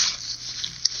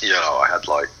I had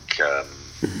like, and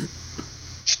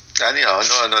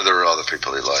I know there are other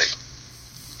people who like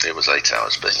it was 8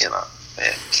 hours, but yeah,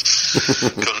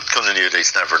 continuity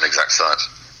is never an exact science.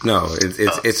 No,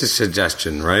 it's a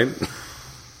suggestion, right?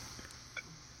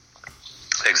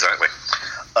 Exactly.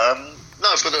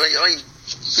 No, but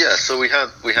so we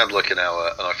had like an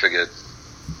hour, and I figured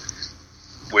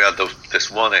we had this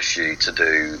one issue to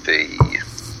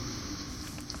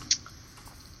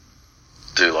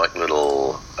do like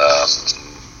little.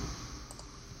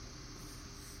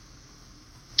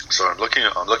 So I'm looking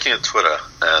at Twitter,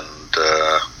 and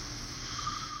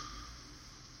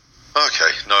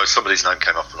okay, no, somebody's name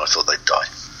came up, and I thought they'd die.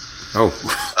 Oh,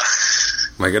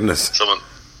 my goodness!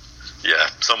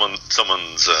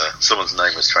 Someone's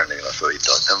name was trending, and I thought he'd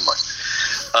died. Never mind.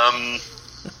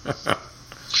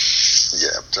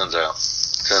 Turns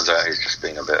out he's just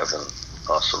being a bit of an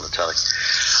arse on the telly.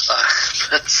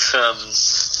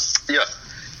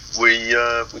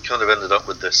 We kind of ended up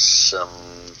with this.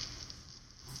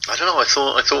 I don't know. I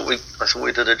thought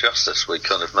we did it justice. We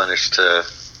kind of managed to.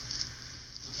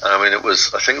 I mean, I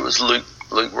think it was Luke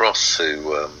Ross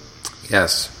who.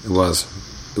 Yes, it was.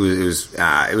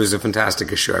 It was a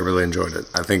fantastic issue. I really enjoyed it.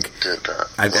 I think.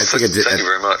 I think it did. Thank you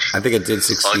very much. I think it did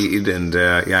succeed, and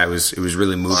it was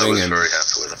really moving. I was and very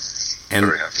happy with it.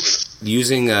 Very happy with it.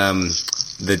 Using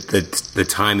the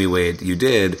time you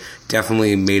did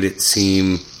definitely made it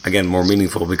seem again more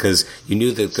meaningful, because you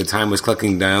knew that the time was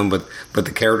clicking down, but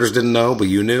the characters didn't know, but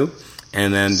you knew,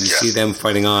 and then you see them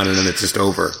fighting on, and then it's just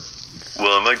over.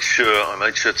 Well, I made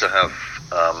sure to have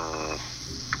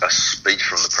a speech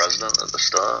from the president at the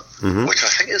start, which I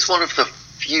think is one of the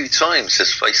few times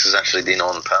his face has actually been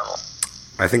on panel.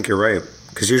 I think you're right,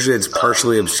 because usually it's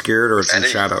partially obscured or it's in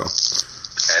shadow.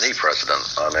 Any president,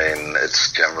 I mean,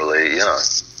 it's generally,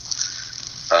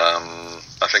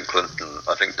 I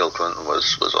think Bill Clinton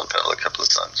was on panel a couple of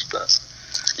times, but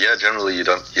yeah, generally you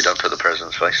don't put the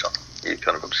president's face on. You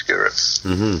kind of obscure it,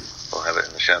 or have it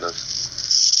in the shadows.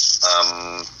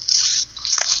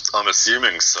 I'm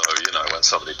assuming so. When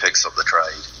somebody picks up the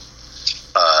trade,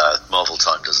 Marvel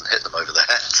time doesn't hit them over the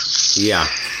head. Yeah.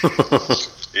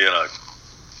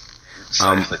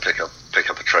 So if they pick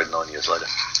up a trade 9 years later.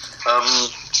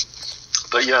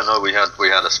 But yeah, no, we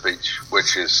had a speech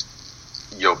which is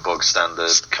your bog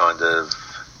standard kind of.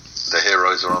 The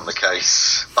heroes are on the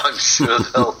case. I'm sure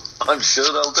they'll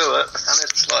do it, and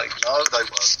it's like, no, they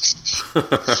won't.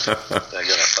 They're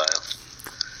gonna fail.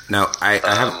 Now, I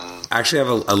actually have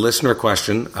a listener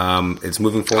question. It's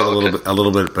moving forward a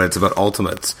little bit, but it's about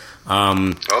Ultimates.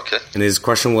 Okay. And his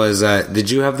question was, did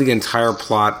you have the entire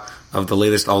plot of the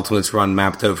latest Ultimates run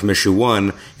mapped out from issue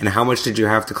 1, and how much did you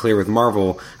have to clear with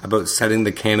Marvel about setting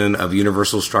the canon of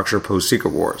Universal structure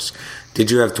post-Secret Wars?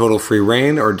 Did you have total free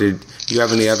reign, or did you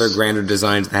have any other grander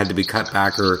designs that had to be cut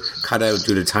back or cut out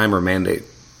due to time or mandate?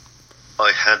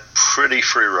 I had pretty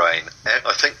free reign.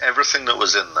 I think everything that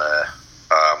was in there,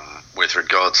 with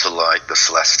regard to like the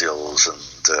Celestials and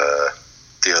the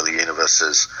early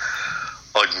universes,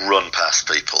 I'd run past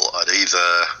people. I'd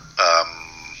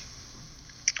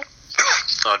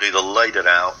either laid it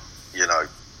out,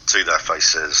 to their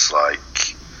faces,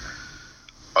 like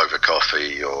over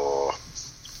coffee, or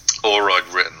I'd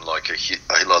written like a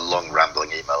long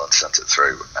rambling email and sent it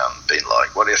through and been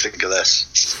like, "What do you think of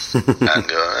this?" And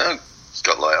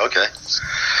got like, okay.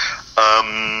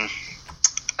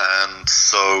 And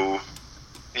so,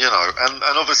 and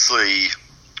obviously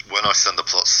when I send the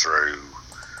plots through,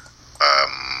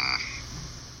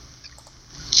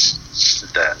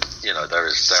 then there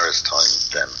is time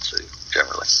then to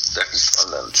generally there is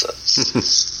time then to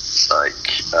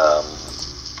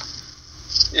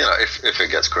if it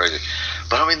gets crazy.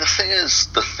 But I mean, the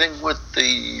thing with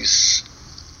these,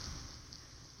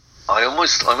 I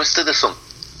almost did this on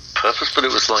purpose, but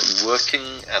it was like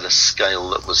working at a scale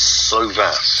that was so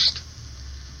vast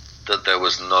that there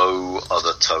was no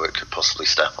other toe it could possibly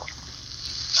step on.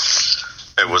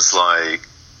 It was like,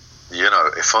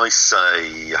 if I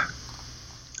say,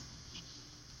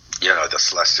 the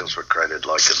Celestials were created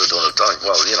like at the dawn of time,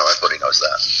 well, everybody knows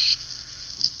that.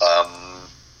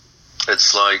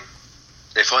 It's like,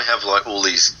 if I have like all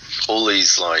these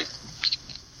like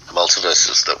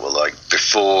multiverses that were like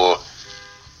before,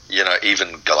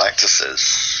 even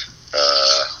Galactus's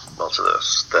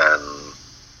multiverse, then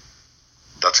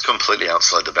that's completely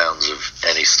outside the bounds of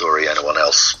any story anyone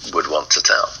else would want to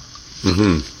tell.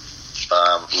 Mm-hmm.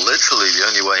 Literally, the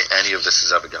only way any of this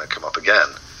is ever going to come up again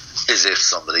is if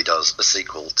somebody does a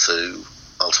sequel to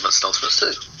Ultimates and Ultimates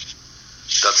 2.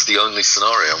 That's the only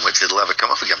scenario in which it'll ever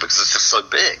come up again, because it's just so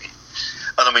big.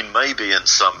 And I mean, maybe in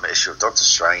some issue of Doctor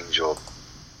Strange, or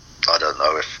I don't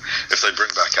know if they bring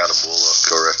back Adam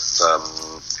Warlock, or if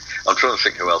I'm trying to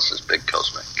think who else is big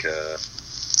cosmic.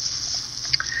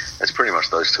 It's pretty much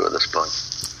those two at this point.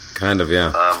 Kind of,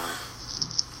 yeah.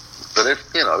 But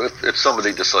if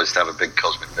somebody decides to have a big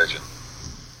cosmic vision,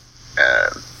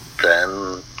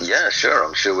 then yeah, sure,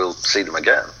 I'm sure we'll see them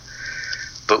again.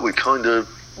 But we kind of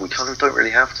don't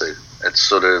really have to. It's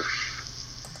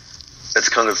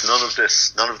kind of none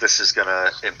of this is going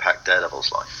to impact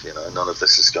Daredevil's life. None of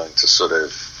this is going to sort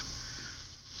of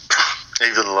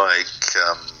even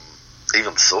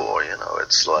Thor.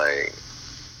 It's like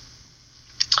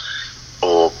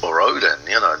or Odin.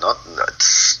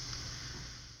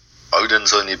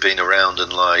 Odin's only been around in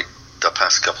like the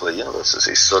past couple of universes.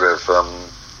 He's sort of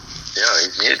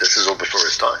he's new. This is all before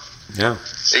his time. Yeah.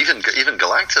 Even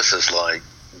Galactus is like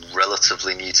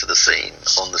relatively new to the scene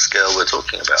on the scale we're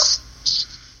talking about.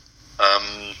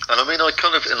 And I mean, I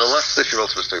kind of, in the last issue of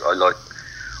Ultimates 2,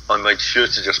 I made sure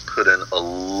to just put in a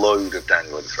load of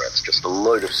dangling threads, just a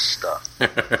load of stuff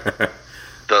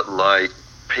that like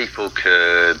people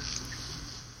could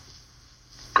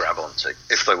grab onto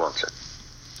if they wanted,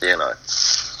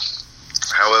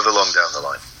 however long down the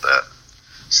line. But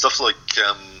stuff like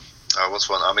what's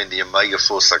one? I mean, the Omega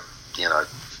Force, like,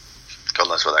 God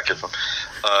knows where that came from.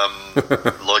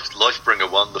 Like Lifebringer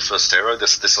 1, the first hero,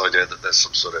 this idea that there's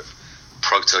some sort of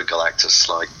proto-Galactus,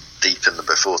 like, deep in the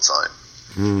before time,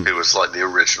 who was, like, the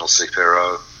original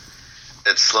superhero.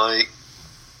 It's like,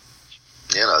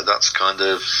 that's kind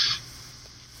of,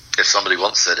 if somebody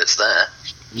wants it, it's there.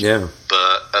 Yeah.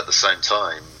 But at the same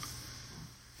time,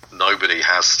 nobody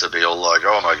has to be all like,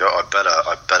 oh my god,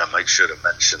 I better make sure to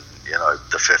mention,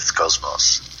 the fifth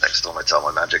cosmos next time I tell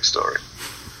my magic story.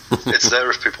 It's there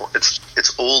if people. It's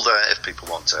all there if people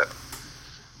want it.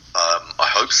 I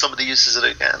hope somebody uses it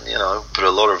again. Put a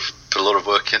lot of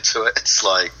work into it. It's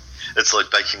like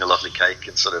baking a lovely cake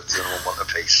and sort of doing one a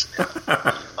piece.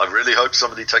 I really hope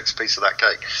somebody takes a piece of that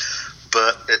cake.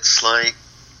 But it's like,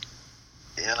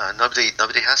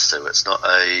 nobody has to. It's not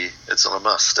a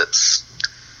must. It's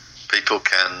people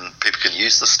can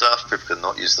use the stuff. People can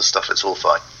not use the stuff. It's all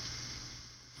fine.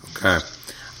 Okay.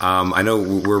 I know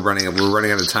we're running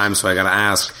out of time, so I got to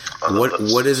ask,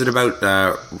 what is it about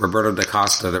Roberto da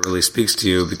Costa that really speaks to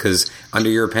you? Because under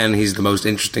your pen, he's the most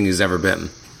interesting he's ever been.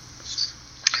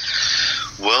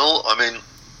 Well, I mean,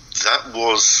 that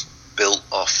was built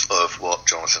off of what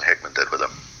Jonathan Hickman did with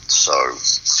him, so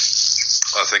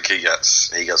I think he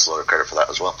gets a lot of credit for that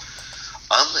as well.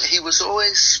 He was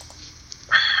always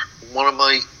one of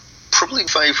my probably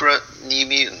favourite New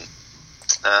Mutant.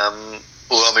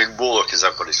 Well, I mean, Warlock is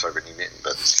everybody's favourite New Mutant,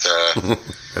 but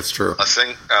that's true. I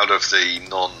think out of the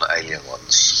non-alien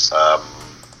ones, I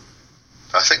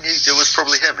think it was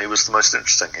probably him. He was the most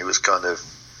interesting. He was kind of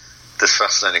this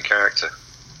fascinating character.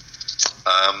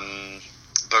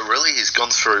 But really, he's gone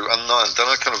through, and then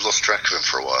I kind of lost track of him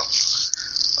for a while.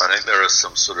 I think there are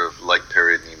some sort of late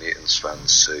period New Mutants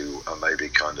fans who are maybe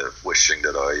kind of wishing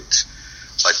that I'd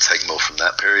take more from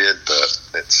that period, but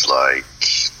it's like,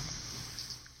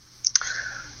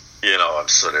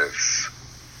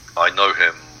 I know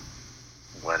him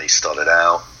when he started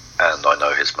out, and I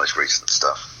know his most recent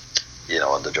stuff,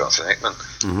 under Jonathan Hickman,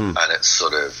 and it's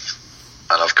sort of,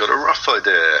 and I've got a rough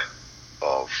idea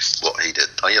of what he did.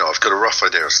 I've got a rough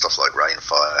idea of stuff like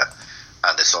Rainfire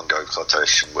and this ongoing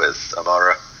flirtation with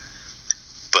Amara,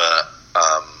 but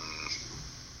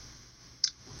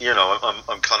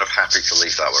I'm kind of happy to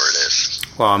leave that where it is.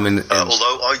 Well, I mean,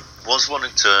 although I was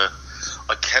wanting to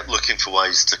I kept looking for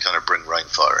ways to kind of bring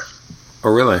Rainfire in.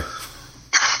 Oh, really?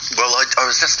 Well, I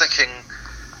was just thinking,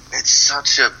 it's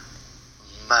such a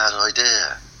mad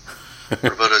idea.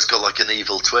 Roberto's got like an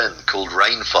evil twin called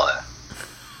Rainfire.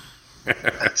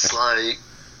 It's like,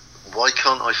 why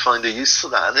can't I find a use for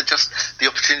that? And the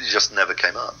opportunity just never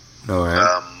came up. No way.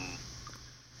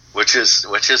 Which is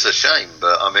a shame,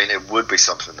 but I mean, it would be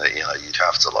something that, you know, you'd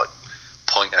have to like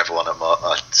point everyone at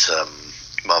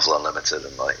Marvel Unlimited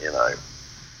and like, you know,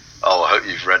 oh, I hope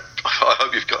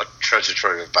you've got a treasure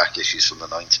trove of back issues from the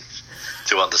 90s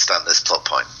to understand this plot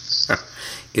point.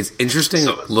 It's interesting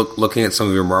looking at some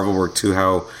of your Marvel work too,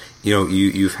 how, you know,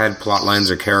 you've had plot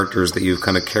lines or characters that you've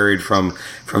kind of carried from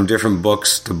different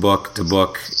books to book to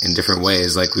book in different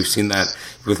ways. Like we've seen that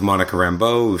with Monica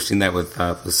Rambeau, we've seen that with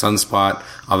Sunspot,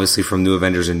 obviously from New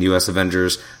Avengers and US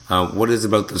Avengers. What is it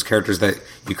about those characters that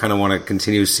you kind of want to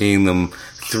continue seeing them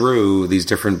through these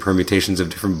different permutations of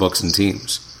different books and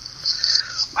teams?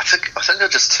 I think I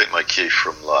just take my cue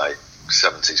from like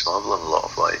 70s Marvel in a lot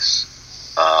of ways.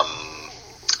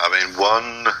 I mean,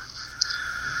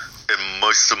 in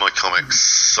most of my comics,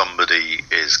 somebody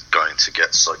is going to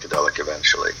get psychedelic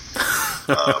eventually,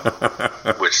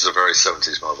 which is a very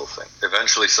 70s Marvel thing.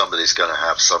 Eventually, somebody's going to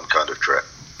have some kind of trip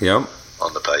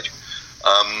on the page.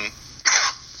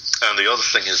 And the other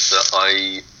thing is that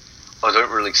I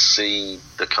don't really see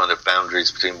the kind of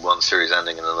boundaries between one series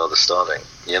ending and another starting.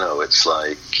 You know, it's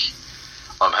like,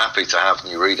 I'm happy to have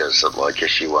new readers at like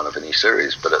issue 1 of a new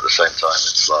series, but at the same time,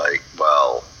 it's like,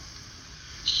 well,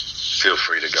 feel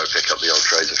free to go pick up the old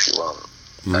trades if you want.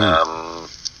 Mm-hmm.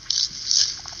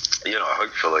 You know,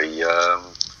 hopefully, I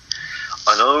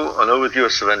know with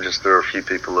US Avengers there are a few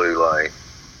people who like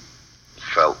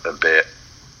felt a bit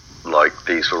like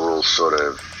these were all sort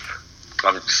of.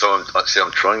 I'm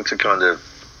trying to kind of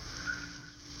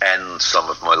end some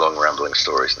of my long rambling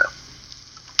stories now.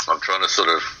 I'm trying to sort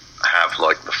of have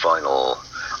like the final.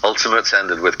 Ultimates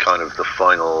ended with kind of the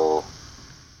final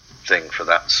thing for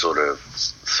that sort of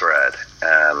thread,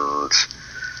 and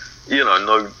you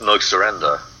know, no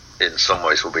surrender in some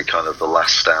ways will be kind of the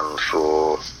last stand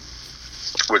for,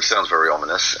 which sounds very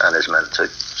ominous and is meant to,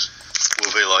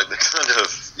 will be like the kind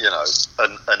of, you know,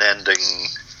 an ending,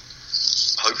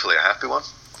 hopefully a happy one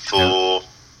for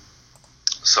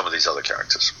some of these other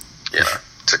characters, you know,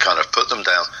 to kind of put them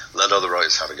down, let other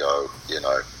writers have a go, you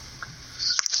know,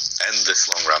 end this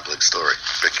long rambling story,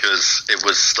 because I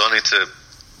was starting to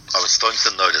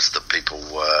notice that people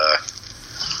were,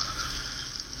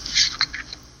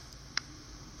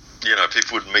 you know,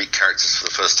 people would meet characters for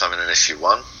the first time in an issue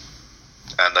 1,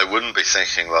 and they wouldn't be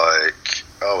thinking like,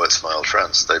 oh, it's my old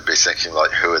friends. They'd be thinking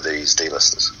like, who are these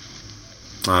D-listers?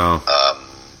 Wow.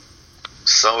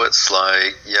 So it's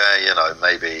like, yeah, you know,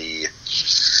 maybe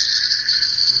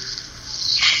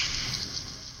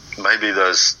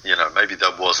there's, you know, maybe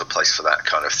there was a place for that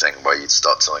kind of thing where you'd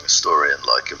start telling a story in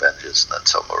like Avengers and then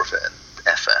tell more of it in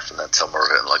FF and then tell more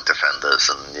of it in like Defenders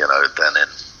and, you know, then in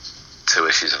 2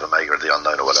 issues of Omega of the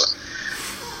Unknown or whatever.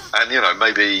 And, you know,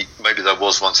 maybe there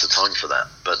was once a time for that,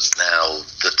 but now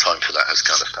the time for that has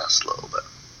kind of passed a little bit.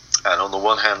 And on the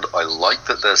one hand, I like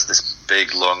that there's this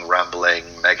big, long,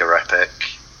 rambling, mega epic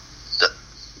that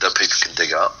people can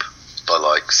dig up by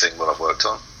like seeing what I've worked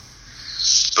on.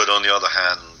 But on the other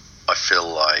hand, I feel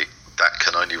like that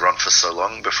can only run for so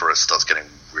long before it starts getting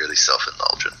really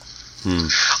self-indulgent.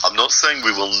 I'm not saying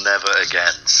we will never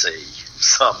again see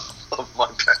some of my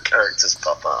pet characters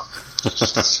pop up.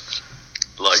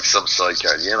 Like some side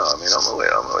character, you know, I mean, I'm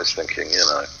always thinking, you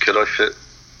know, could I fit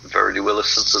Verity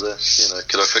Willis into this? You know,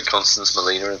 could I fit Constance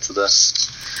Molina into this?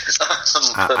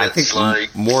 I think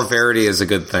like, more Verity is a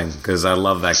good thing, because I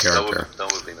love that character.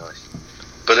 That would be nice.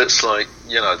 But it's like,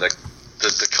 you know, the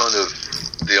kind of,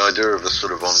 the idea of a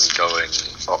sort of ongoing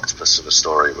octopus of a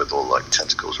story with all like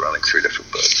tentacles running through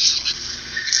different books.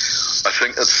 I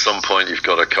think at some point you've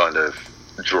got to kind of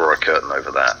draw a curtain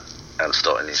over that and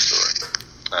start a new story.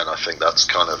 And I think that's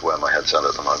kind of where my head's at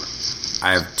the moment.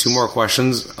 I have 2 more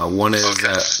questions. One is,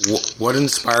 okay. What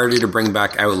inspired you to bring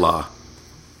back Outlaw?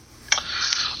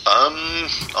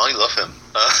 I love him.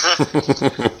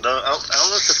 No,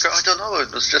 Outlaw's just great. I don't know.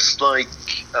 It was just like,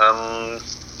 I'll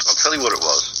tell you what it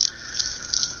was.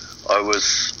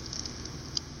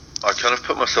 I kind of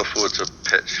put myself forward to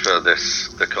pitch for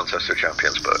the Contest of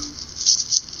Champions book.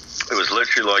 It was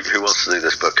literally like, who wants to do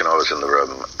this book? And I was in the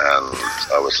room, and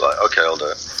I was like, okay, I'll do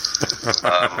it.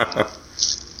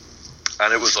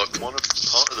 And it was like,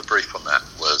 part of the brief on that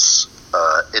was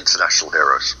international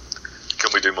heroes.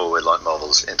 Can we do more with like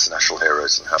Marvel's international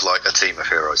heroes and have like a team of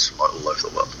heroes from like all over the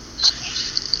world?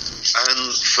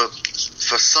 And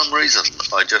for some reason,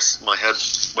 my head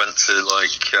went to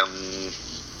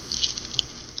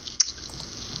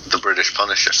the British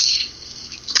Punisher,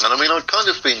 and I mean, I'd kind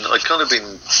of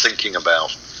been thinking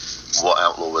about what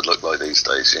Outlaw would look like these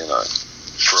days,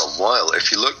 for a while.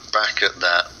 If you look back at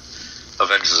that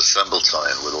Avengers Assemble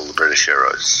tie-in with all the British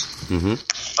heroes,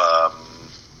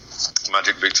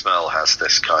 Magic Boots Mel has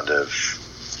this kind of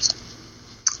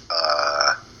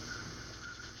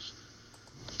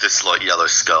this Yellow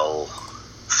Skull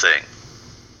thing,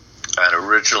 and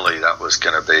originally that was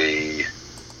going to be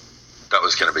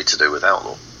to do with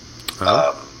Outlaw,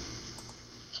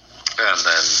 and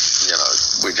then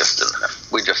we just didn't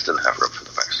have room for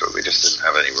the backstory. We just didn't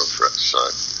have any room for it. So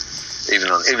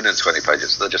even in 20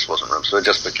 pages, there just wasn't room. So it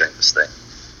just became this thing.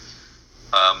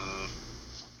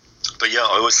 But yeah,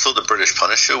 I always thought the British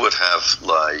Punisher would have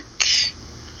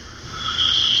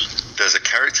there's a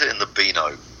character in the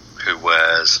Beano who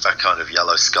wears a kind of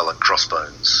yellow skull and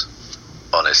crossbones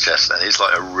on his chest, and he's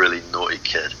like a really naughty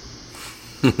kid.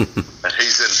 And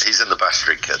he's in the Bash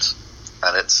Street Kids,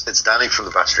 and it's Danny from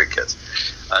the Bash Street Kids.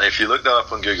 And if you look that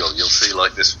up on Google, you'll see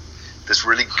this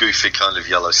really goofy kind of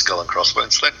yellow skull and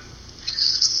crossbones thing.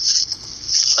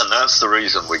 And that's the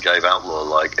reason we gave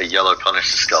Outlaw a yellow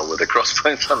Punisher skull with a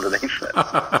crossbones underneath it.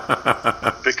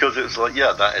 Because it's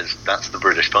that's the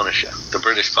British Punisher. The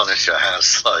British Punisher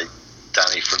has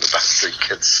Danny from the Bash Street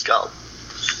Kids skull.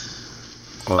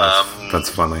 Well, that's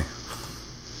funny.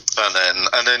 And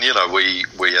then we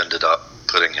ended up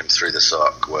putting him through this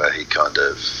arc where he kind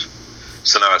of,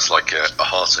 so now it's like a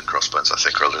heart and crossbones, I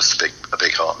think, or just a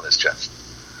big heart on his chest.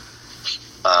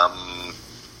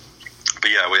 But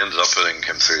yeah, we ended up putting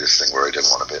him through this thing where he didn't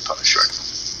want to be a Punisher anymore.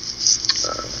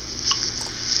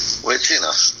 Which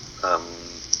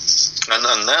and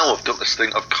now I've got this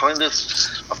thing. I've kind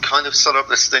of set up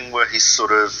this thing where he's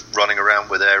sort of running around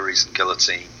with Ares and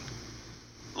Guillotine,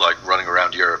 running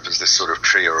around Europe as this sort of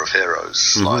trio of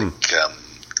heroes, the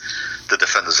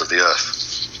Defenders of the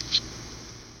Earth.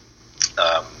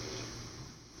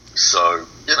 So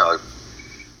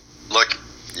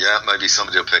maybe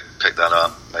somebody will pick that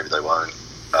up. Maybe they won't.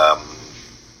 But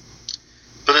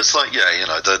it's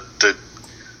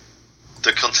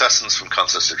the contestants from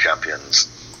Contest of Champions,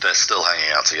 they're still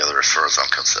hanging out together as far as I'm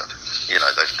concerned.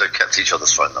 They've kept each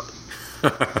other's phone numbers.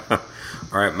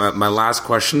 All right, my last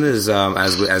question is,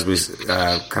 as we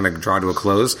kind of draw to a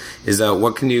close, is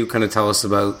what can you kind of tell us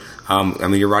about?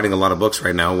 You're writing a lot of books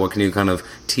right now. What can you kind of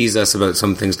tease us about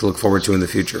some things to look forward to in the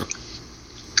future?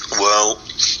 Well,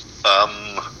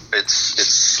 it's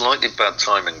slightly bad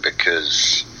timing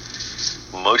because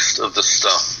most of the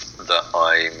stuff that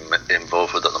I'm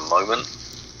involved with at the moment,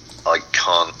 I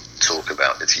can't talk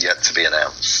about. It's yet to be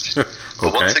announced. Okay.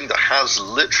 But one thing that has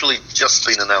literally just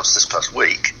been announced this past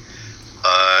week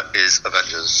is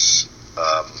Avengers.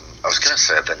 I was going to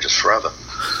say Avengers Forever.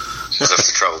 I'd have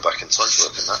to travel back in time to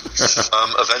look at that.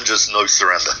 Avengers No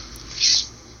Surrender,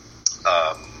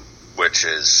 which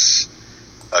is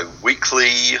a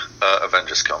weekly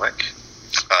Avengers comic.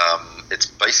 It's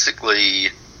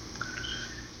basically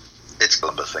a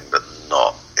number thing, but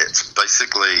not. It's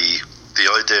basically, the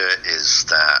idea is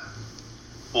that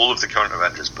all of the current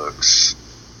Avengers books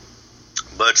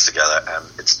merge together, and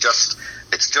it's just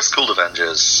called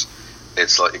Avengers.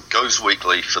 It's it goes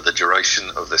weekly for the duration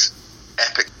of this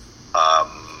epic,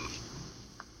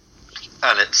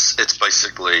 and it's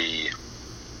basically,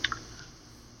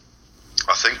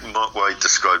 I think Mark Waid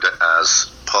described it as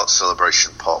part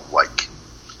celebration, part wake.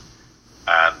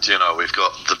 And, we've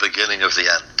got the beginning of the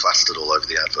end plastered all over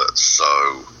the adverts.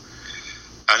 So,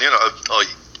 and,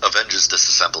 Avengers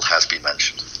Disassembled has been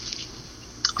mentioned.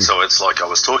 So it's I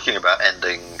was talking about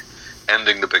ending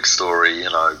the big story,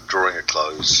 drawing a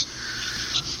close.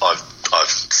 I've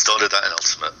started that in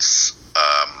Ultimates.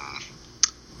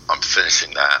 I'm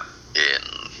finishing that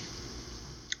in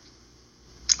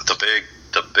the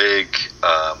big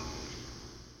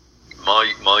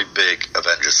my big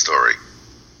Avengers story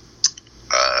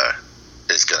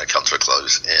is going to come to a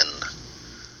close in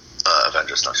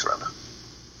Avengers No Surrender.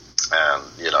 And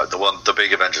the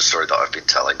big Avengers story that I've been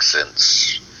telling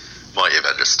since Mighty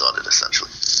Avengers started,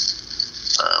 essentially.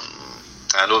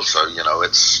 And also,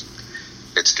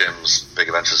 it's Jim's big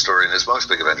Avengers story and his wife's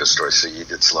big Avengers story. So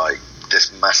it's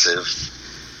this massive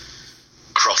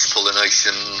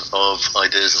cross-pollination of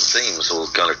ideas and themes all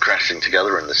kind of crashing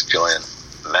together in this giant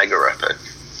mega epic.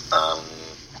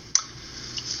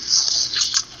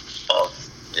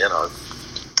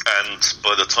 And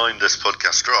by the time this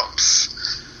podcast drops,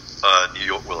 New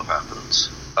York will have happened.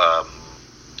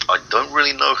 I don't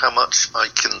really know how much I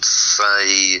can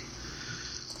say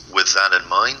with that in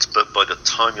mind, but by the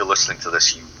time you're listening to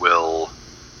this, you will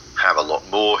have a lot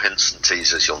more hints and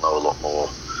teasers. You'll know a lot more.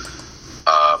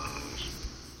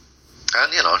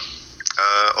 And,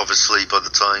 obviously by the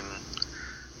time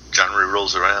January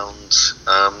rolls around,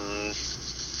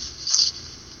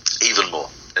 even more.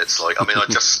 It's like, I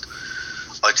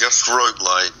just wrote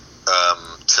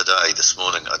this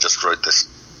morning, I just wrote this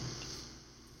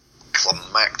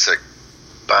climactic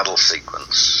battle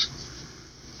sequence,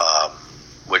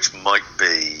 which might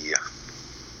be,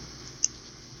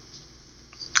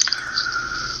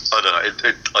 I don't know,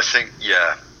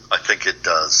 I think it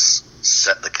does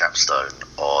set the capstone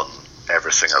on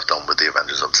everything I've done with the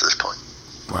Avengers up to this point.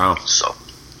 Wow. So,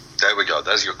 there we go.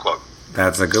 There's your quote.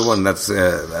 That's a good one. That's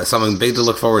something big to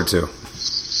look forward to.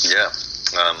 Yeah.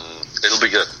 It'll be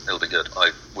good. It'll be good.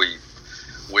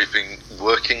 We've been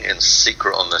working in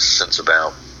secret on this since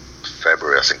about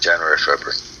February, I think January,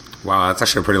 February. Wow, that's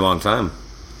actually a pretty long time.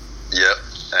 Yep.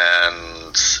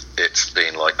 And it's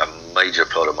been like a major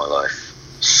part of my life.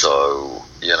 So,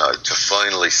 to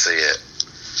finally see it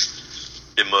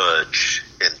emerge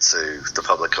into the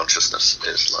public consciousness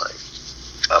is like,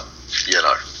 I'm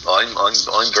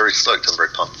very stoked. I'm very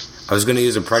pumped. I was going to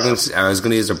use a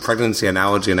pregnancy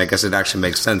analogy, and I guess it actually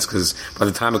makes sense because by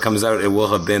the time it comes out, it will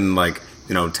have been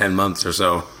 10 months or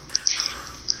so.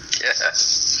 Yeah.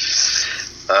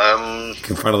 You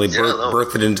can finally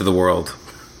birth it into the world.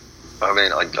 I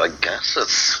mean, I guess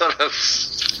it's sort of.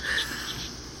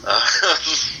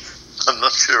 I'm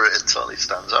not sure it entirely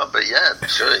stands up, but yeah,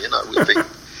 sure.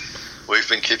 We've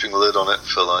been keeping a lid on it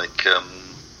for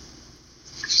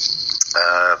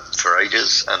for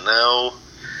ages, and now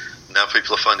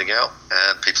people are finding out,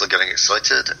 and people are getting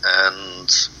excited,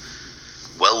 and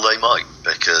well, they might,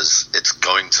 because it's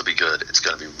going to be good. It's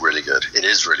going to be really good. It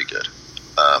is really good.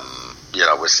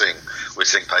 We're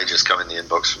seeing pages come in the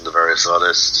inbox from the various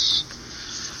artists.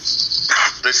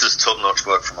 This is top-notch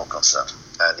work from all concerned,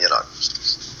 and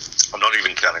I'm not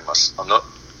even counting myself. I'm not,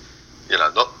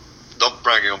 not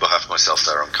bragging on behalf of myself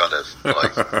there. I'm kind of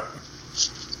like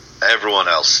everyone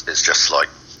else is just like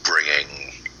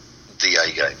bringing the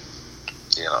A game.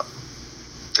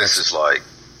 This is like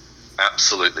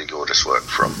absolutely gorgeous work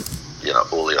from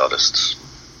all the artists,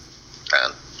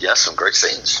 and some great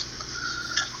scenes.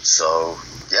 So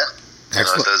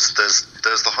there's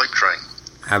the hype train.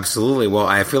 Absolutely. Well,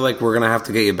 I feel like we're going to have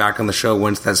to get you back on the show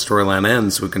once that storyline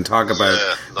ends, so we can talk about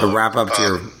the wrap up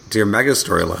to your mega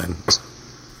storyline.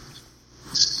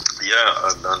 Yeah,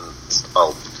 and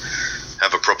I'll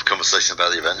have a proper conversation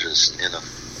about the Avengers.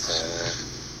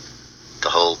 The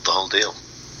whole deal.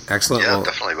 Excellent. Yeah,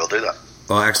 definitely we'll do that.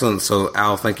 Well, excellent. So,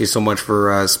 Al, thank you so much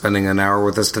for spending an hour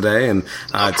with us today and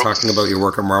talking about your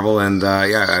work at Marvel. And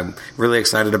I'm really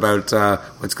excited about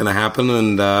what's going to happen.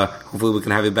 And hopefully, we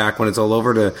can have you back when it's all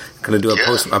over to kind of do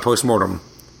a post-mortem.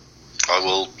 I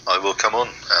will come on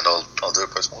and I'll do a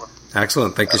post-mortem.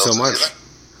 Excellent. Thank you so much.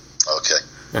 Okay.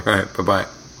 All right. Bye-bye.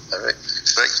 All right.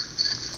 Thanks.